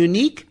in a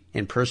unique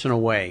and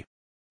personal way.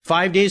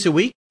 5 days a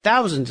week,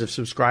 thousands of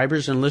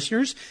subscribers and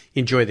listeners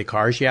enjoy the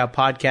Cars Yeah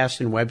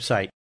podcast and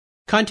website.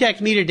 Contact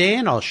me today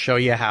and I'll show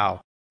you how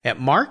at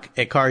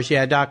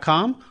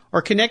mark@carsyeah.com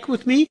or connect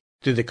with me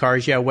through the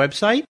Cars Yeah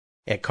website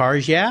at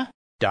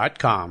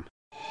carsyeah.com.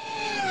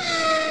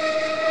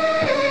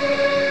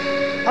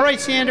 All right,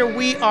 Sandra,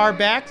 we are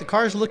back. The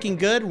car's looking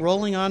good,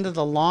 rolling onto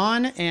the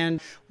lawn.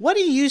 And what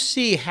do you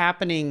see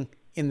happening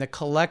in the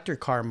collector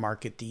car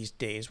market these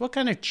days? What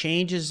kind of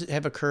changes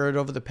have occurred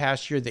over the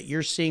past year that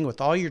you're seeing with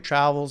all your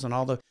travels and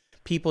all the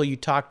people you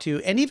talk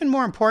to? And even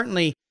more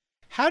importantly,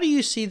 how do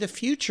you see the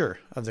future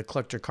of the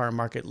collector car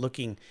market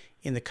looking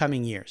in the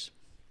coming years?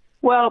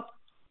 Well,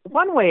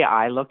 one way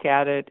I look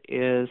at it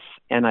is,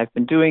 and I've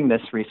been doing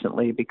this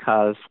recently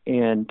because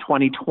in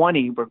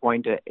 2020,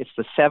 it's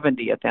the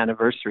 70th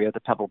anniversary of the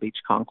Pebble Beach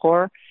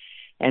Concours,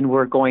 and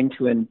we're going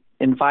to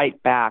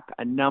invite back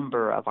a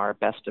number of our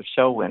best of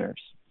show winners.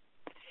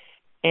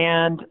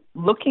 And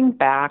looking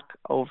back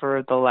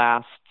over the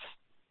last,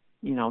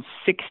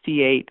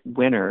 68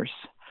 winners,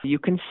 you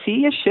can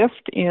see a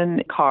shift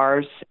in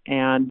cars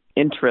and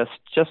interest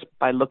just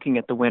by looking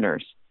at the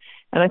winners.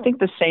 And I think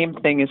the same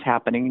thing is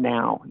happening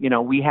now.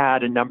 We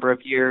had a number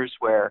of years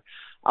where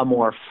a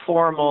more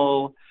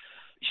formal,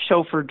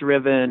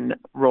 chauffeur-driven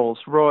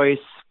Rolls-Royce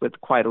with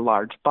quite a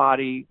large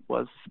body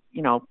was,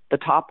 the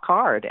top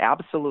car,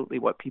 absolutely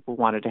what people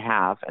wanted to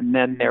have. And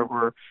then there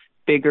were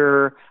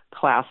bigger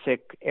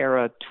classic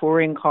era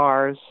touring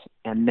cars,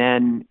 and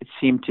then it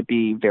seemed to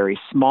be very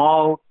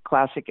small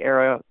classic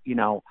era,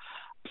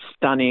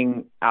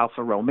 stunning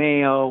Alfa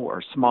Romeo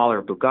or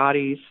smaller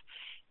Bugattis.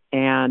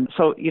 And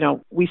so,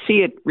 we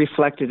see it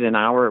reflected in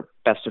our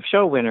best of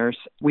show winners.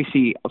 We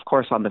see, of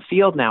course, on the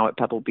field now at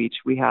Pebble Beach,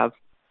 we have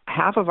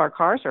half of our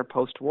cars are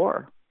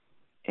post-war.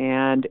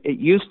 And it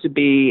used to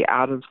be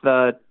out of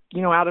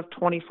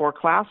 24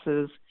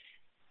 classes,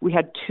 we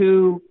had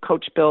 2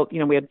 coach-built,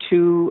 we had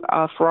 2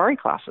 Ferrari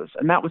classes,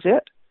 and that was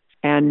it.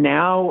 And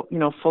now,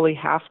 fully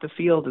half the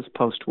field is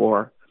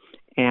post-war.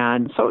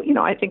 And so,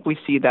 I think we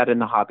see that in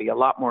the hobby, a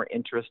lot more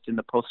interest in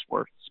the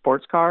post-war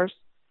sports cars.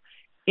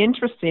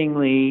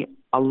 Interestingly,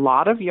 a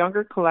lot of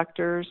younger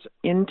collectors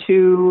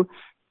into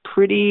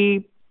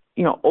pretty,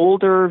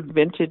 older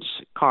vintage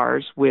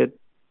cars with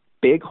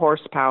big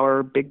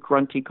horsepower, big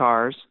grunty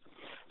cars.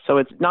 So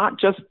it's not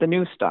just the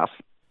new stuff.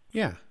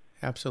 Yeah,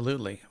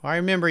 absolutely. Well, I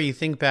remember you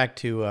think back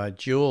to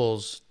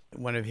Jules,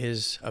 one of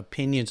his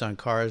opinions on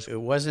cars,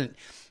 it wasn't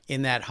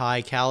in that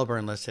high caliber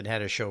unless it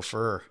had a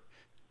chauffeur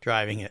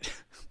driving it.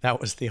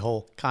 That was the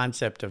whole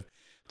concept of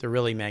the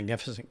really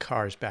magnificent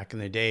cars back in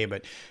the day.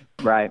 But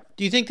right.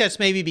 Do you think that's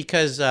maybe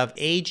because of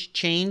age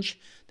change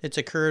that's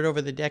occurred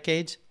over the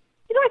decades?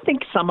 I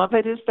think some of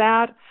it is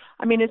that.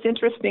 I mean, it's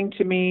interesting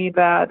to me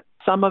that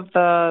some of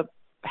the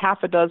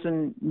half a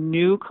dozen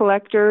new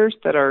collectors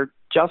that are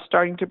just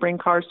starting to bring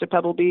cars to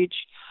Pebble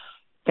Beach,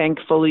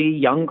 thankfully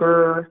young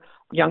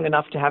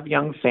enough to have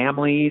young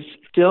families,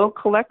 still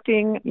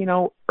collecting,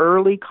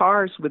 early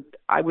cars with,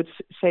 I would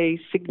say,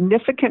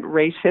 significant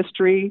race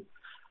history,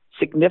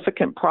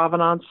 significant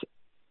provenance,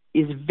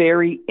 is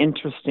very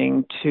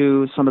interesting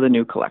to some of the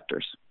new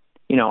collectors,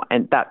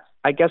 and that,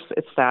 I guess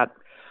it's that,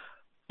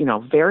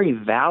 very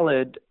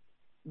valid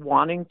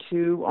wanting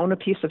to own a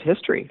piece of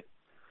history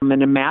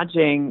and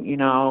imagining,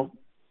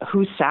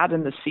 who sat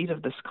in the seat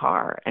of this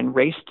car and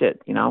raced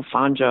it,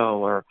 Fangio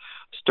or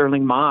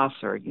Sterling Moss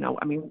or,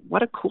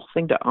 what a cool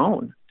thing to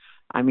own.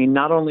 I mean,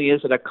 not only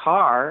is it a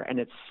car and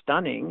it's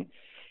stunning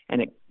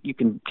and you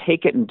can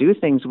take it and do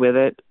things with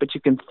it, but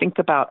you can think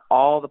about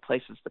all the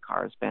places the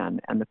car has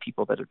been and the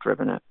people that have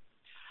driven it.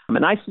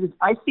 And I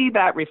see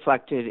that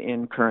reflected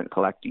in current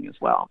collecting as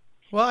well.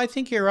 Well, I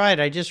think you're right.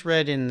 I just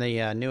read in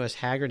the newest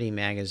Haggerty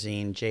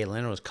magazine, Jay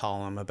Leno's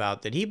column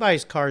about that he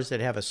buys cars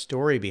that have a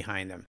story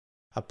behind them,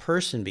 a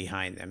person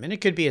behind them. And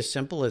it could be as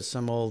simple as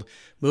some old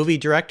movie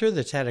director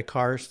that's had a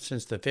car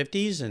since the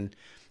 50s and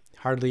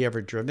hardly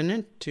ever driven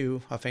it,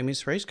 to a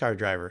famous race car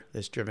driver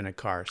that's driven a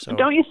car. So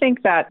don't you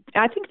think that,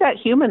 I think that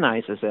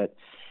humanizes it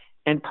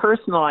and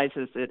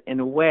personalizes it in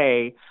a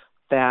way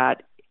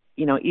that,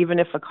 even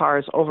if a car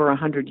is over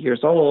 100 years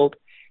old,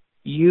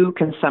 you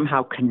can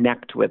somehow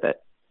connect with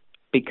it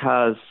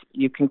because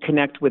you can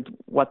connect with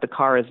what the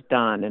car has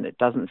done and it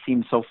doesn't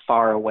seem so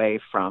far away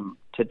from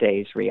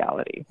today's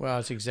reality. Well,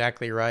 that's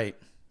exactly right.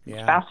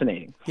 It's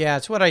fascinating. Yeah,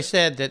 it's what I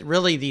said, that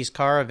really these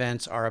car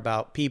events are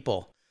about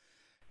people.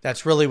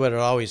 That's really what it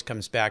always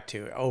comes back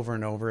to over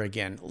and over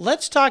again.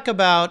 Let's talk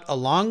about,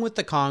 along with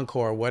the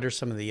Concours, what are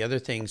some of the other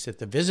things that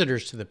the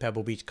visitors to the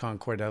Pebble Beach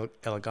Concours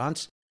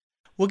d'Elegance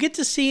will get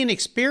to see and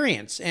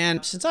experience.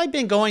 And since I've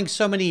been going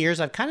so many years,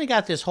 I've kind of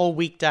got this whole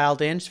week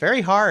dialed in. It's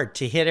very hard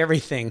to hit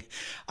everything.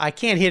 I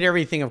can't hit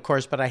everything, of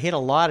course, but I hit a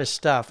lot of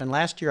stuff. And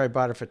last year I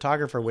brought a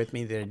photographer with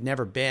me that had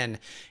never been.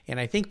 And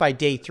I think by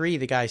day 3,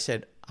 the guy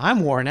said,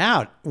 I'm worn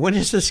out. When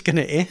is this going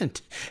to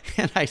end?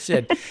 And I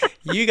said,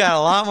 you got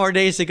a lot more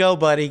days to go,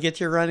 buddy. Get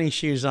your running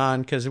shoes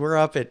on, because we're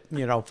up at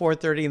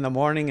 4:30 in the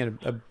morning and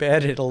a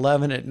bed at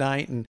 11 at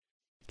night. And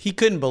he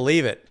couldn't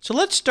believe it. So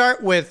let's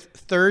start with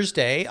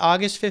Thursday,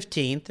 August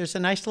 15th. There's a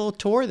nice little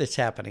tour that's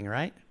happening,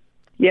 right?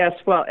 Yes,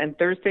 well, and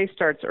Thursday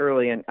starts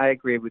early, and I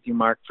agree with you,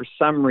 Mark. For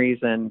some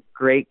reason,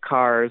 great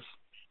cars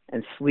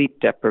and sleep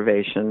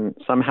deprivation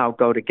somehow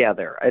go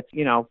together. It's,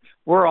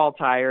 we're all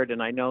tired,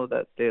 and I know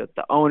that the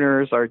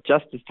owners are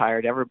just as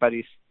tired.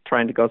 Everybody's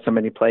trying to go so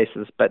many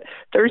places. But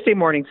Thursday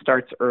morning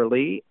starts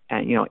early,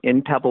 and,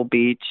 in Pebble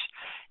Beach,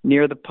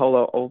 near the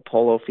old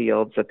polo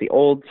fields at the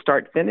old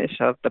start-finish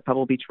of the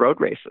Pebble Beach road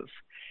races.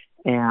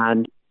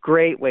 And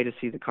great way to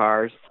see the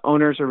cars.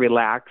 Owners are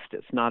relaxed.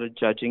 It's not a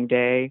judging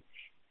day.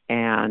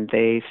 And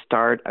they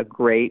start a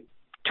great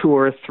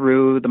tour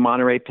through the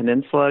Monterey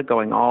Peninsula,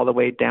 going all the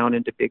way down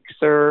into Big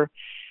Sur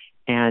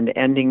and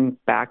ending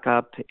back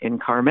up in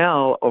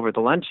Carmel over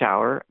the lunch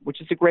hour,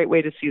 which is a great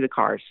way to see the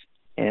cars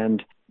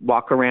and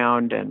walk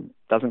around, and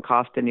doesn't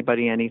cost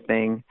anybody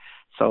anything.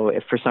 So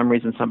if for some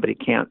reason somebody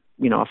can't,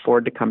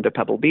 afford to come to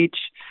Pebble Beach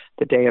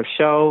the day of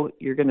show,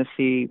 you're going to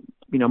see,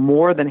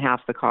 more than half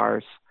the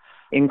cars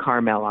in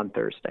Carmel on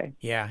Thursday.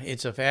 Yeah,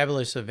 it's a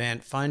fabulous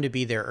event. Fun to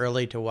be there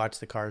early to watch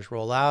the cars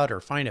roll out or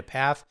find a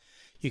path.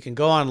 You can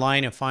go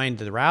online and find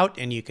the route,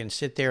 and you can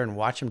sit there and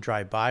watch them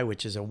drive by,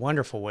 which is a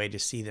wonderful way to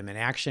see them in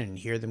action and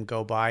hear them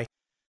go by.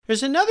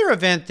 There's another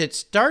event that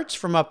starts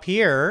from up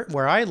here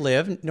where I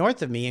live,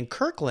 north of me in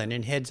Kirkland,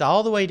 and heads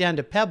all the way down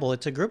to Pebble.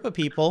 It's a group of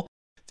people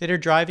that are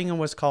driving in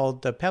what's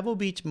called the Pebble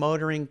Beach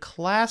Motoring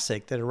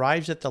Classic that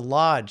arrives at the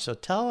Lodge. So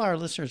tell our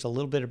listeners a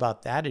little bit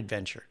about that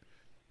adventure.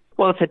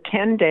 Well, it's a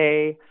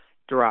 10-day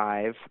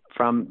drive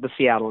from the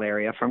Seattle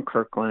area, from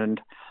Kirkland,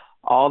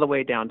 all the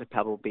way down to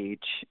Pebble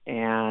Beach.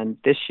 And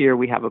this year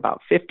we have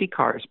about 50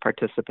 cars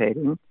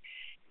participating,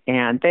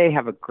 and they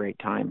have a great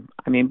time.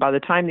 I mean, by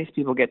the time these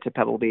people get to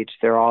Pebble Beach,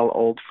 they're all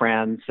old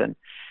friends. And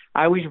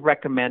I always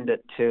recommend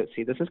it to,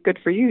 see, this is good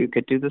for you. You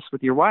could do this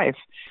with your wife.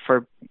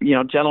 For,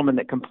 gentlemen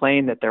that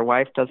complain that their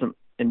wife doesn't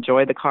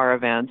enjoy the car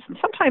events, and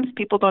sometimes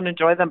people don't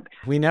enjoy them.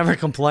 We never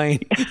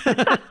complain.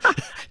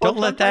 Don't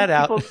let that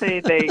out. People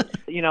say they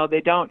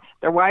don't,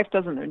 their wife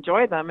doesn't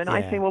enjoy them, and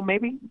I say, well,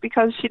 maybe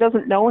because she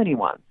doesn't know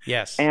anyone.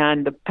 Yes.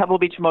 And the Pebble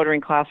Beach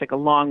Motoring Classic,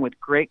 along with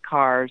great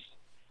cars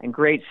and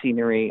great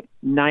scenery,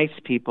 nice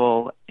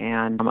people,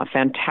 and a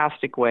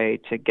fantastic way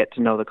to get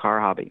to know the car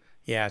hobby.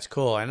 Yeah, it's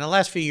cool. And the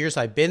last few years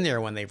I've been there,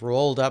 when they've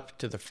rolled up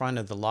to the front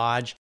of the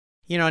lodge,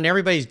 and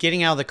everybody's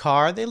getting out of the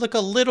car. They look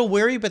a little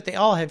weary, but they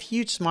all have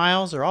huge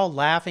smiles. They're all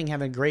laughing,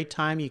 having a great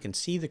time. You can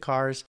see the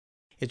cars.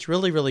 It's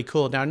really, really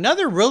cool. Now,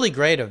 another really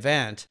great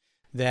event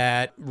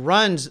that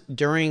runs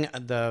during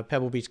the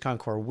Pebble Beach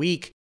Concours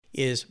week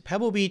is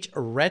Pebble Beach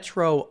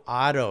Retro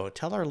Auto.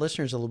 Tell our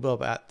listeners a little bit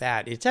about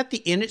that. It's at the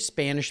Inn at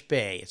Spanish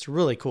Bay. It's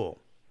really cool.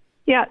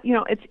 Yeah,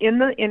 it's in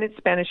the Inn at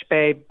Spanish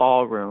Bay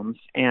ballrooms,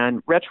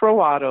 and Retro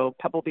Auto,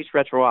 Pebble Beach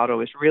Retro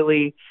Auto, is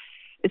really,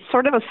 it's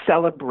sort of a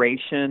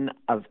celebration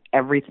of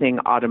everything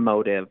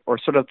automotive, or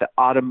sort of the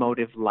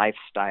automotive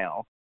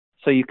lifestyle.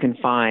 So you can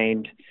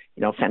find,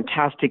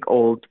 fantastic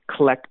old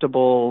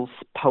collectibles,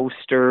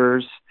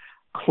 posters,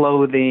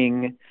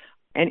 clothing,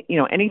 and,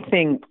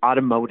 anything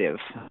automotive.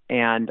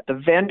 And the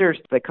vendors,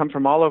 they come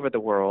from all over the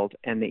world,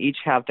 and they each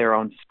have their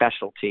own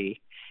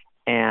specialty.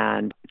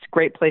 And it's a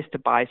great place to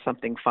buy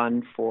something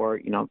fun for,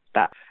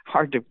 that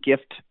hard to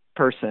gift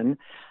person.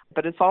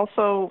 But it's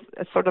also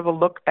a sort of a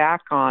look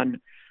back on,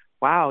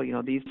 wow,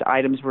 these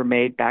items were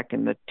made back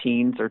in the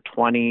teens or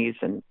 20s,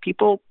 and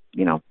people,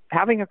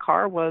 having a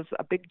car was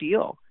a big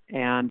deal.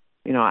 And,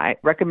 I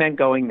recommend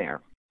going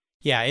there.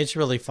 Yeah, it's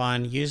really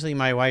fun. Usually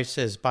my wife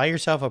says, buy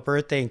yourself a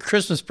birthday and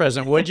Christmas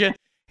present, would you?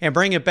 And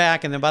bring it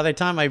back. And then by the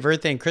time my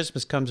birthday and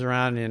Christmas comes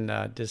around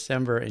in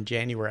December and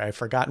January, I've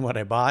forgotten what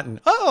I bought. And,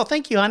 oh,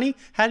 thank you, honey.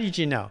 How did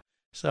you know?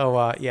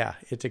 So, yeah,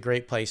 it's a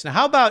great place. Now,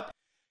 how about,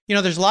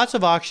 there's lots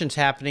of auctions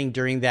happening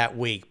during that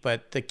week,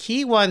 but the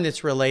key one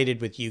that's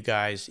related with you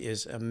guys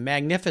is a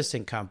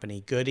magnificent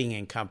company, Gooding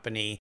and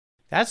Company.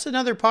 That's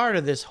another part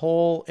of this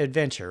whole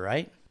adventure,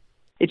 right?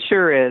 It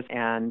sure is.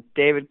 And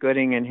David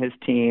Gooding and his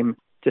team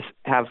just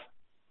have,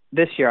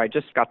 this year, I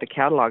just got the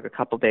catalog a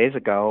couple days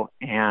ago,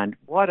 and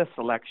what a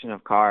selection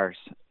of cars.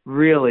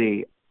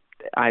 Really,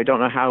 I don't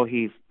know how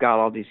he got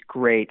all these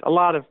a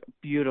lot of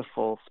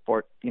beautiful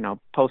sport,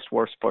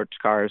 post-war sports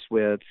cars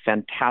with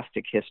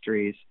fantastic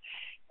histories.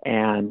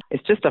 And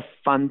it's just a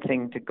fun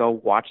thing to go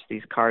watch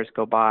these cars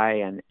go by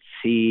and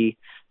see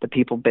the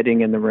people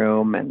bidding in the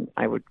room, and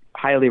I would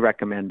highly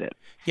recommend it.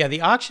 Yeah,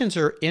 the auctions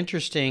are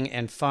interesting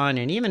and fun,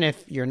 and even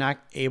if you're not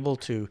able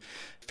to,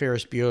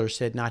 Ferris Bueller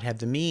said, not have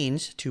the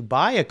means to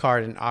buy a car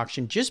at an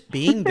auction, just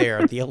being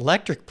there, the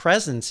electric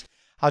presence.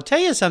 I'll tell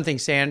you something,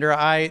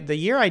 Sandra. The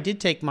year I did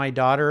take my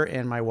daughter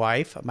and my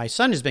wife, my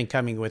son has been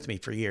coming with me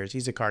for years.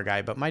 He's a car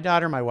guy, but my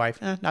daughter, my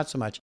wife, not so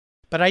much.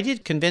 But I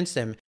did convince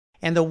them.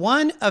 And the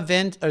one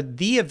event, or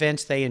the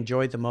events they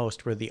enjoyed the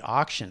most were the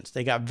auctions.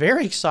 They got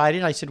very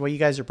excited. I said, well, you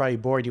guys are probably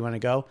bored. Do you want to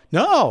go?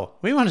 No,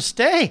 we want to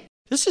stay.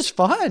 This is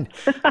fun.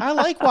 I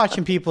like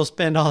watching people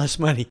spend all this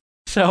money.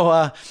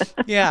 So,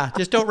 yeah,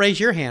 just don't raise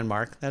your hand,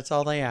 Mark. That's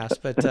all they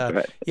ask. But,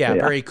 yeah,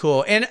 very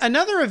cool. And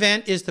another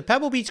event is the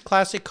Pebble Beach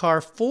Classic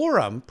Car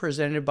Forum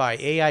presented by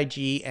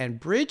AIG and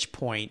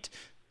Bridgepoint.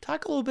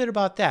 Talk a little bit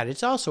about that.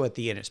 It's also at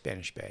the Inn at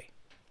Spanish Bay.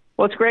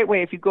 Well, it's a great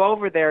way. If you go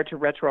over there to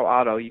Retro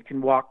Auto, you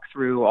can walk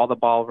through all the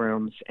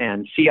ballrooms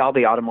and see all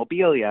the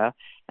automobilia,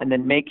 and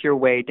then make your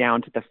way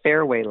down to the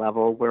fairway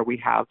level where we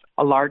have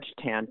a large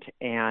tent.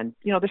 And,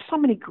 you know, there's so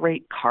many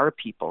great car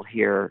people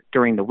here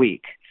during the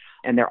week,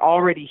 and they're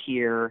already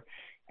here,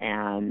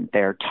 and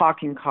they're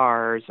talking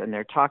cars, and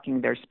they're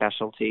talking their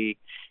specialty.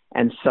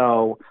 And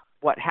so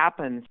what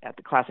happens at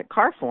the Classic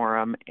Car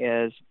Forum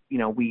is, you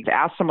know, we've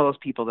asked some of those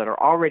people that are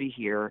already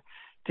here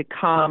to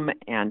come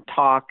and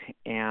talk.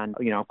 And,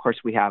 you know, of course,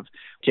 we have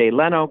Jay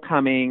Leno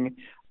coming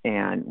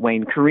and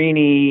Wayne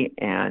Carini,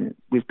 and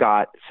we've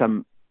got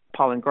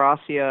Paul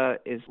Ingrassia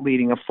is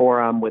leading a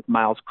forum with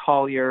Miles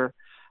Collier,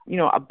 you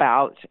know,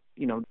 about,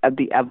 you know,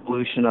 the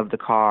evolution of the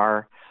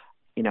car.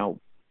 You know,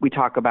 we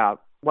talk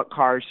about what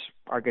cars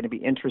are going to be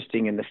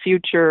interesting in the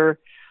future.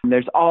 And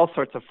there's all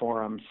sorts of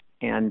forums,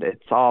 and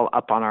it's all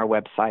up on our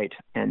website.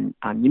 And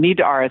you need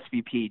to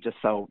RSVP just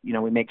so, you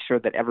know, we make sure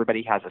that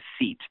everybody has a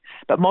seat.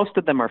 But most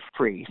of them are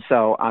free.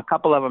 So a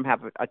couple of them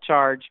have a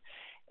charge,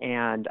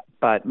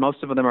 but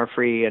most of them are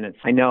free. And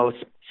I know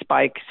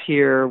Spike's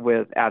here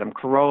with Adam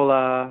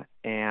Carolla,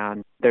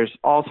 and there's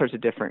all sorts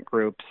of different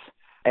groups.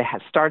 It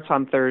starts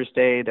on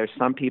Thursday. There's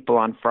some people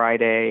on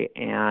Friday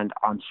and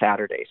on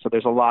Saturday. So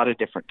there's a lot of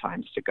different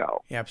times to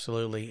go.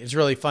 Absolutely. It's a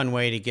really fun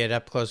way to get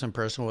up close and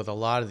personal with a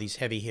lot of these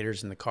heavy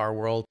hitters in the car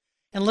world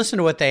and listen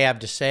to what they have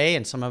to say.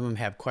 And some of them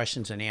have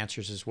questions and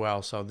answers as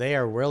well. So they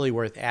are really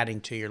worth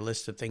adding to your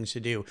list of things to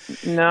do.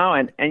 No,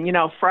 and you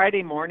know,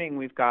 Friday morning,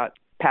 we've got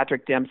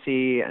Patrick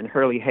Dempsey and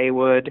Hurley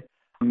Haywood.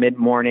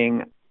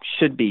 Mid-morning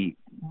should be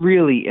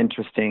really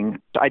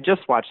interesting. I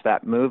just watched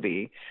that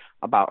movie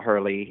about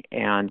Hurley,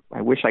 and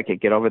I wish I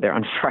could get over there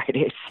on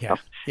Friday. So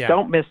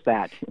don't miss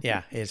that.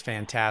 Yeah, it's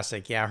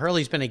fantastic. Yeah,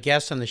 Hurley's been a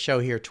guest on the show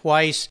here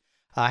twice.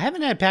 I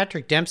haven't had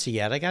Patrick Dempsey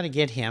yet. I got to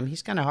get him.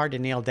 He's kind of hard to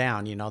nail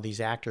down, you know, these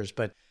actors.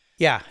 But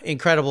yeah,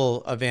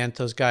 incredible event.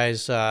 Those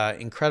guys,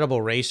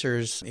 incredible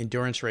racers,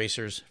 endurance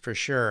racers for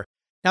sure.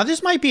 Now,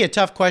 this might be a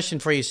tough question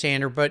for you,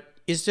 Sandra, but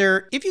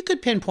if you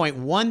could pinpoint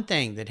one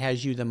thing that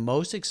has you the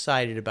most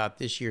excited about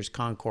this year's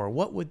Concours,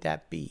 what would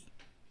that be?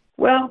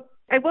 Well,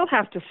 I will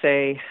have to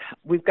say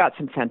we've got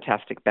some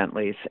fantastic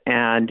Bentleys,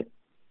 and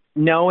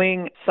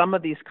knowing some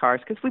of these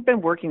cars, because we've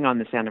been working on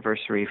this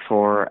anniversary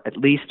for at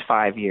least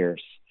 5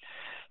 years.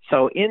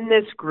 So in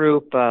this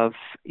group of,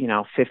 you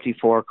know,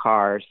 54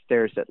 cars,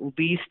 there's at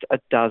least a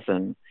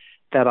dozen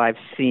that I've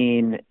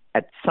seen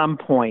at some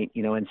point,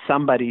 you know, in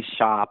somebody's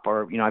shop,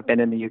 or, you know, I've been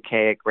in the UK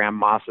at Graham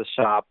Moss's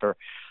shop, or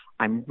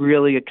I'm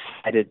really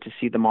excited to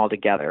see them all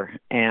together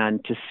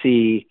and to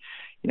see,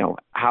 you know,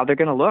 how they're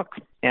going to look.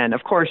 And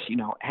of course, you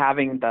know,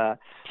 having the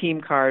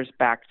team cars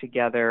back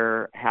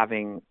together,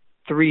 having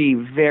 3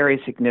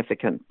 very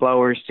significant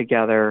blowers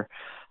together,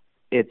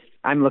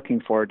 I'm looking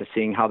forward to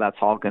seeing how that's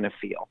all going to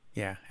feel.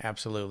 Yeah,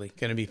 absolutely.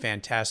 Going to be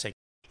fantastic.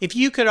 If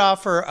you could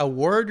offer a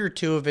word or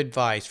two of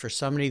advice for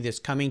somebody that's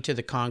coming to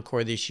the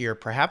Concours this year,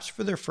 perhaps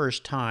for their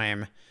first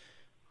time,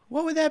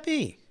 what would that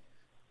be?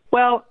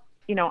 Well,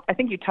 you know, I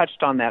think you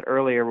touched on that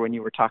earlier when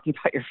you were talking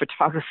about your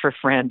photographer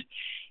friend.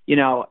 You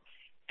know,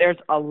 there's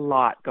a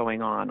lot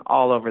going on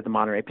all over the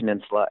Monterey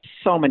Peninsula.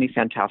 So many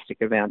fantastic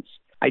events.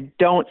 I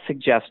don't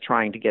suggest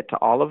trying to get to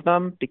all of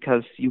them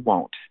because you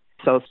won't.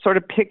 So sort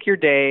of pick your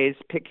days,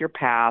 pick your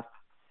path,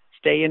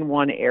 stay in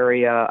one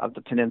area of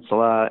the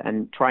peninsula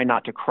and try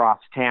not to cross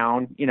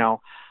town, you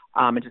know,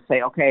 and just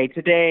say, okay,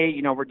 today,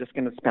 you know, we're just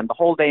going to spend the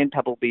whole day in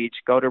Pebble Beach,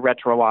 go to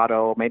Retro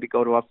Auto, maybe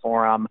go to a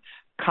forum,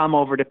 come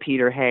over to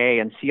Peter Hay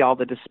and see all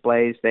the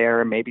displays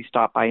there, and maybe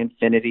stop by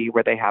Infinity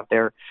where they have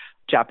their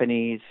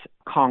Japanese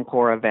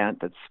Concours event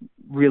that's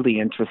really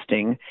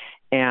interesting,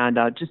 and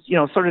just, you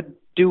know, sort of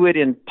do it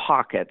in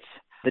pockets.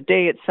 The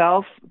day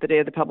itself, the day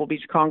of the Pebble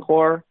Beach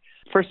Concours,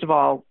 first of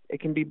all, it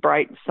can be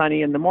bright and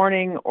sunny in the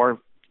morning or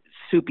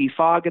soupy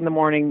fog in the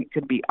morning. It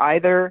could be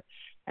either,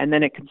 and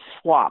then it can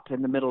swap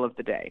in the middle of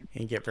the day.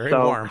 And get very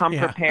warm. So come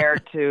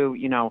prepared to,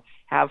 you know,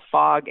 have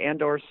fog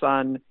and or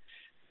sun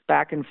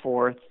back and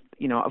forth.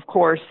 You know, of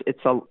course,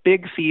 it's a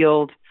big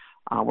field.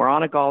 We're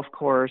on a golf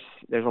course.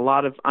 There's a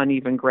lot of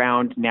uneven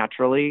ground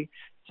naturally.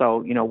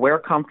 So, you know, wear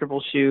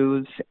comfortable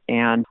shoes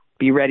and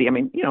be ready. I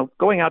mean,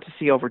 going out to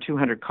see over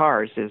 200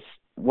 cars is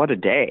what a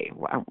day.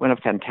 What a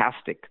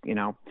fantastic,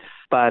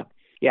 But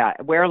yeah,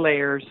 wear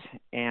layers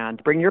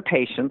and bring your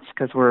patience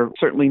because we're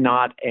certainly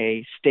not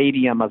a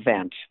stadium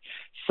event.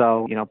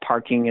 So,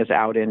 parking is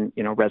out in,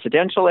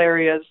 residential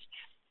areas.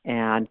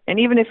 And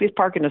even if you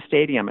park in a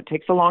stadium, it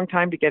takes a long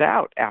time to get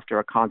out after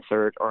a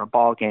concert or a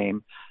ball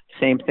game.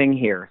 Same thing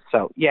here.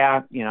 So,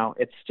 yeah,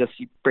 it's just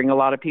you bring a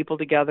lot of people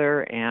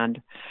together and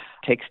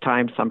takes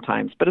time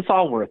sometimes, but it's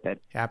all worth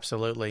it.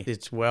 Absolutely.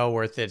 It's well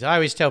worth it. I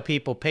always tell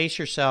people, pace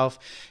yourself,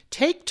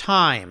 take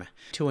time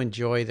to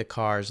enjoy the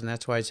cars. And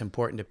that's why it's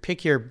important to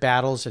pick your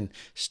battles and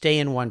stay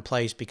in one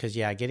place because,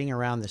 getting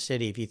around the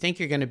city, if you think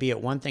you're going to be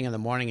at one thing in the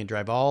morning and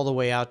drive all the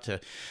way out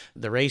to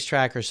the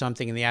racetrack or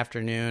something in the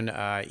afternoon,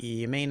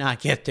 you may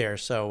not get there.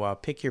 So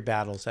pick your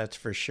battles, that's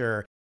for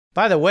sure.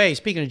 By the way,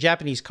 speaking of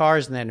Japanese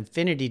cars and that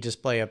Infinity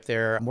display up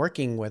there, I'm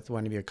working with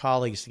one of your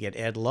colleagues to get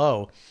Ed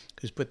Lowe,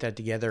 who's put that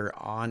together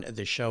on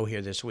the show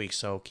here this week.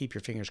 So keep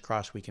your fingers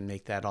crossed we can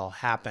make that all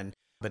happen.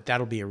 But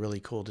that'll be a really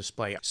cool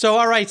display. So,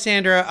 all right,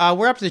 Sandra,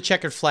 we're up to the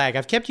checkered flag.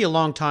 I've kept you a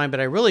long time, but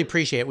I really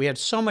appreciate it. We had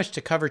so much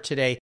to cover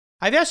today.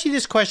 I've asked you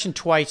this question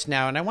twice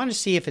now, and I want to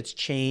see if it's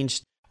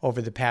changed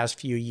over the past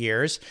few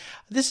years.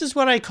 This is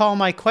what I call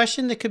my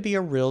question that could be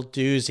a real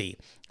doozy.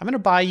 I'm going to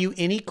buy you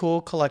any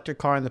cool collector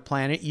car on the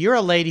planet. You're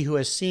a lady who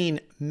has seen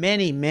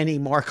many, many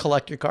more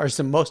collector cars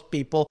than most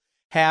people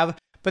have.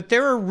 But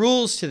there are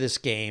rules to this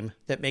game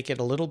that make it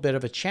a little bit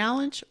of a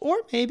challenge, or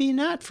maybe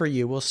not for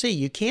you. We'll see.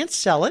 You can't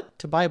sell it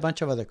to buy a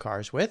bunch of other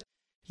cars with.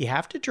 You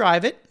have to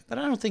drive it, but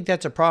I don't think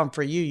that's a problem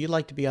for you. You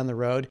like to be on the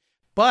road.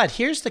 But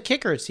here's the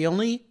kicker. It's the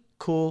only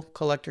cool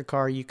collector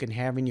car you can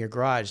have in your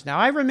garage. Now,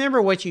 I remember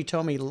what you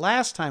told me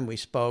last time we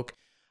spoke.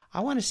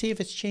 I want to see if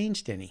it's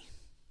changed any.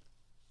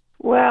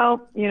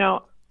 Well,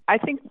 I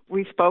think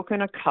we've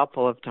spoken a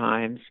couple of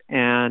times,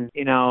 and,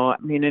 an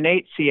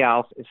 8C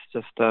Alf is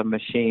just a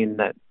machine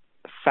that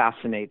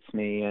fascinates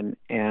me,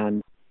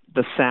 and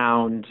the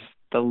sound,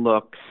 the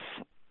looks.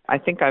 I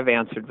think I've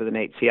answered with an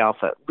 8C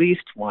Alpha at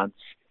least once.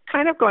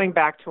 Kind of going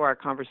back to our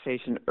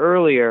conversation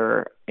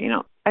earlier,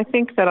 I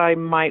think that I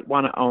might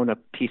want to own a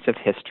piece of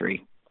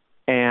history.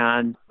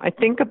 And I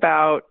think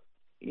about,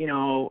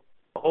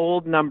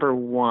 old number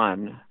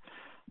one,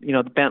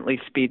 the Bentley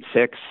Speed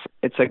 6.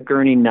 It's a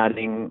gurney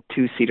nutting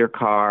 2-seater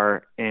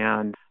car.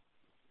 And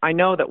I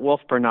know that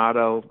Wolf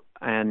Bernardo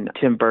and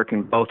Tim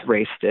Birkin both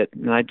raced it.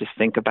 And I just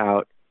think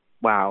about,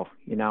 wow,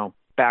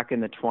 back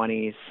in the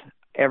 20s,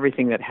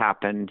 everything that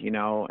happened,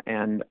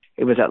 and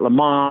it was at Le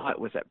Mans, it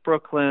was at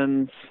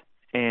Brooklands,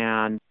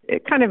 and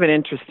it kind of an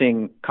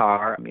interesting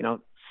car.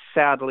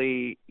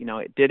 Sadly,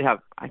 it did have,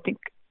 I think,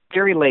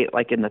 very late,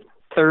 like in the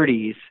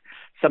 30s,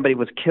 somebody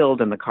was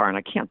killed in the car, and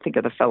I can't think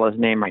of the fellow's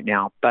name right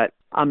now, but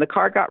the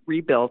car got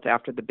rebuilt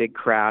after the big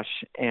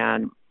crash,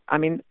 and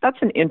that's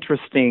an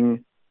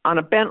interesting, on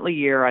a Bentley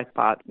year, I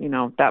thought,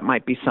 that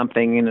might be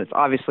something, and it's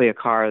obviously a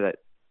car that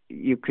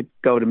you could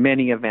go to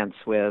many events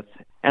with,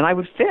 and I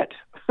would fit.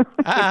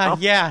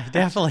 Yeah,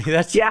 definitely.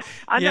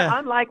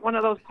 Unlike one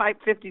of those Type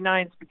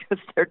 59s because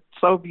they're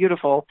so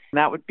beautiful,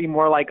 that would be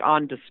more like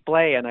on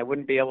display, and I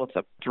wouldn't be able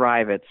to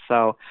drive it.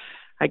 So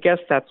I guess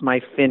that's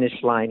my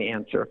finish line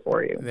answer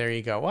for you. There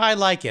you go. Well, I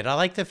like it. I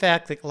like the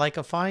fact that, like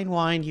a fine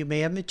wine, you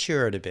may have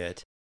matured a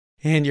bit,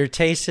 and your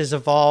taste is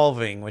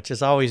evolving, which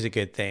is always a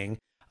good thing.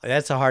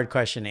 That's a hard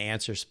question to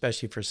answer,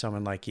 especially for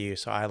someone like you,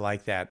 so I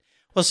like that.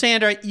 Well,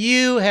 Sandra,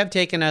 you have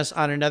taken us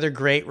on another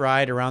great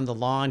ride around the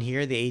lawn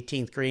here, the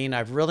 18th green.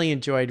 I've really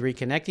enjoyed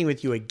reconnecting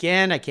with you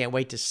again. I can't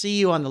wait to see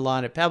you on the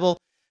lawn at Pebble.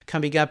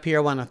 Coming up here,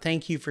 I want to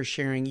thank you for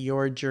sharing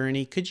your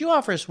journey. Could you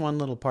offer us one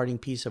little parting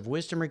piece of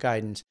wisdom or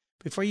guidance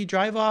before you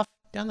drive off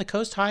down the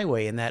Coast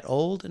Highway in that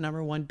old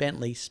number one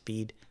Bentley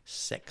Speed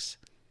 6?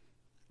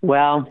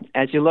 Well,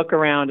 as you look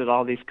around at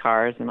all these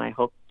cars, and I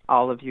hope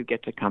all of you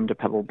get to come to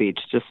Pebble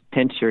Beach, just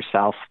pinch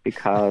yourself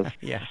because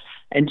yeah.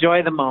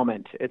 Enjoy the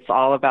moment. It's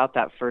all about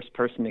that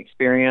first-person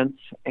experience,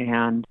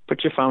 and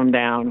put your phone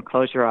down,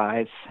 close your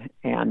eyes,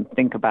 and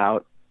think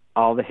about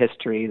all the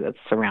history that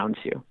surrounds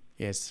you.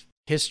 Yes,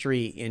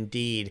 history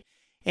indeed.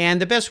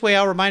 And the best way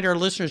I'll remind our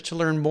listeners to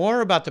learn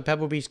more about the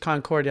Pebble Beach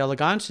Concours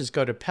d'Elegance is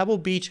go to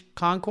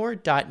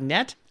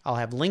pebblebeachconcours.net. I'll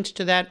have links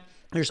to that.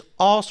 There's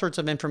all sorts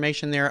of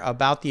information there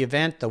about the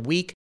event, the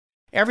week.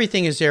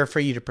 Everything is there for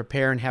you to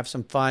prepare and have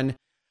some fun.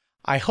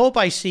 I hope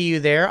I see you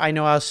there. I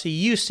know I'll see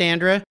you,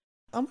 Sandra.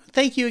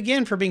 Thank you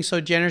again for being so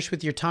generous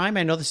with your time.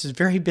 I know this is a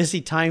very busy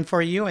time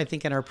for you. I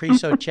think in our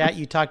pre-show chat,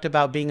 you talked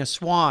about being a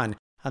swan.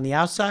 On the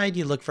outside,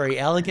 you look very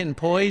elegant and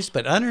poised,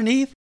 but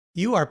underneath,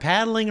 you are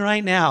paddling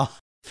right now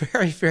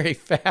very, very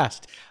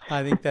fast.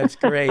 I think that's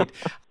great.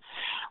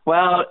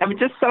 Well, I'm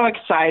just so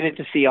excited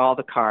to see all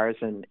the cars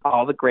and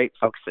all the great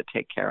folks that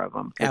take care of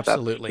them.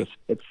 Absolutely.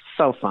 It's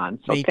so fun.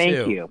 So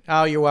thank you.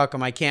 Oh, you're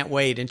welcome. I can't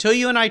wait. Until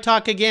you and I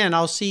talk again,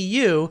 I'll see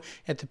you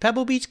at the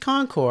Pebble Beach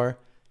Concours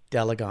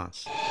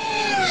d'Elegance.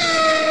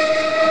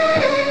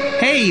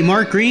 Hey,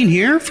 Mark Green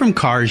here from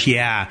Cars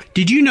Yeah.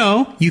 Did you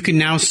know you can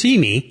now see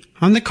me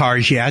on the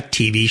Cars Yeah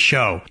TV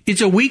show.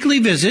 It's a weekly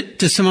visit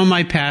to some of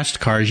my past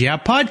Cars Yeah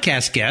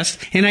podcast guests,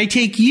 and I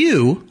take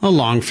you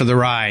along for the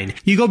ride.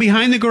 You go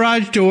behind the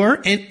garage door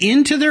and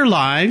into their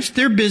lives,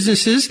 their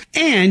businesses,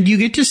 and you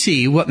get to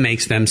see what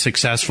makes them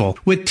successful.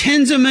 With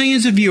tens of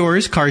millions of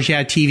viewers, Cars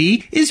Yeah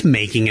TV is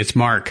making its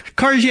mark.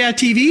 Cars Yeah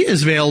TV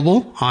is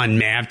available on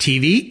MAV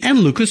TV and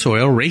Lucas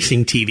Oil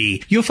Racing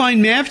TV. You'll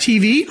find MAV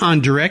TV on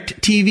Direct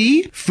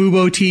TV,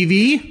 Fubo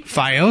TV,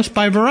 Fios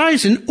by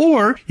Verizon,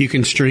 or you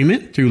can stream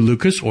it through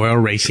Lucas Oil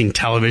Racing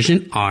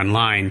Television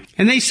online.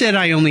 And they said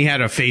I only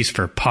had a face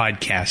for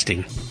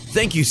podcasting.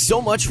 Thank you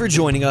so much for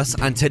joining us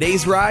on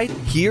today's ride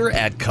here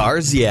at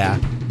Cars Yeah.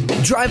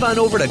 Drive on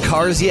over to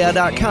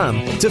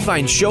carsyeah.com to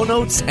find show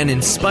notes and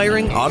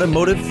inspiring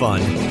automotive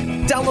fun.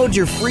 Download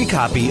your free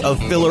copy of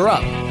Filler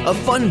Up, a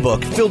fun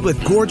book filled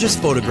with gorgeous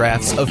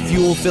photographs of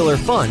fuel filler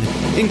fun,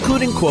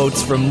 including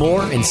quotes from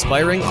more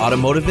inspiring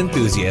automotive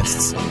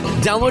enthusiasts.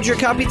 Download your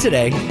copy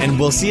today, and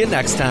we'll see you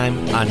next time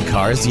on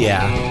Cars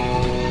Yeah.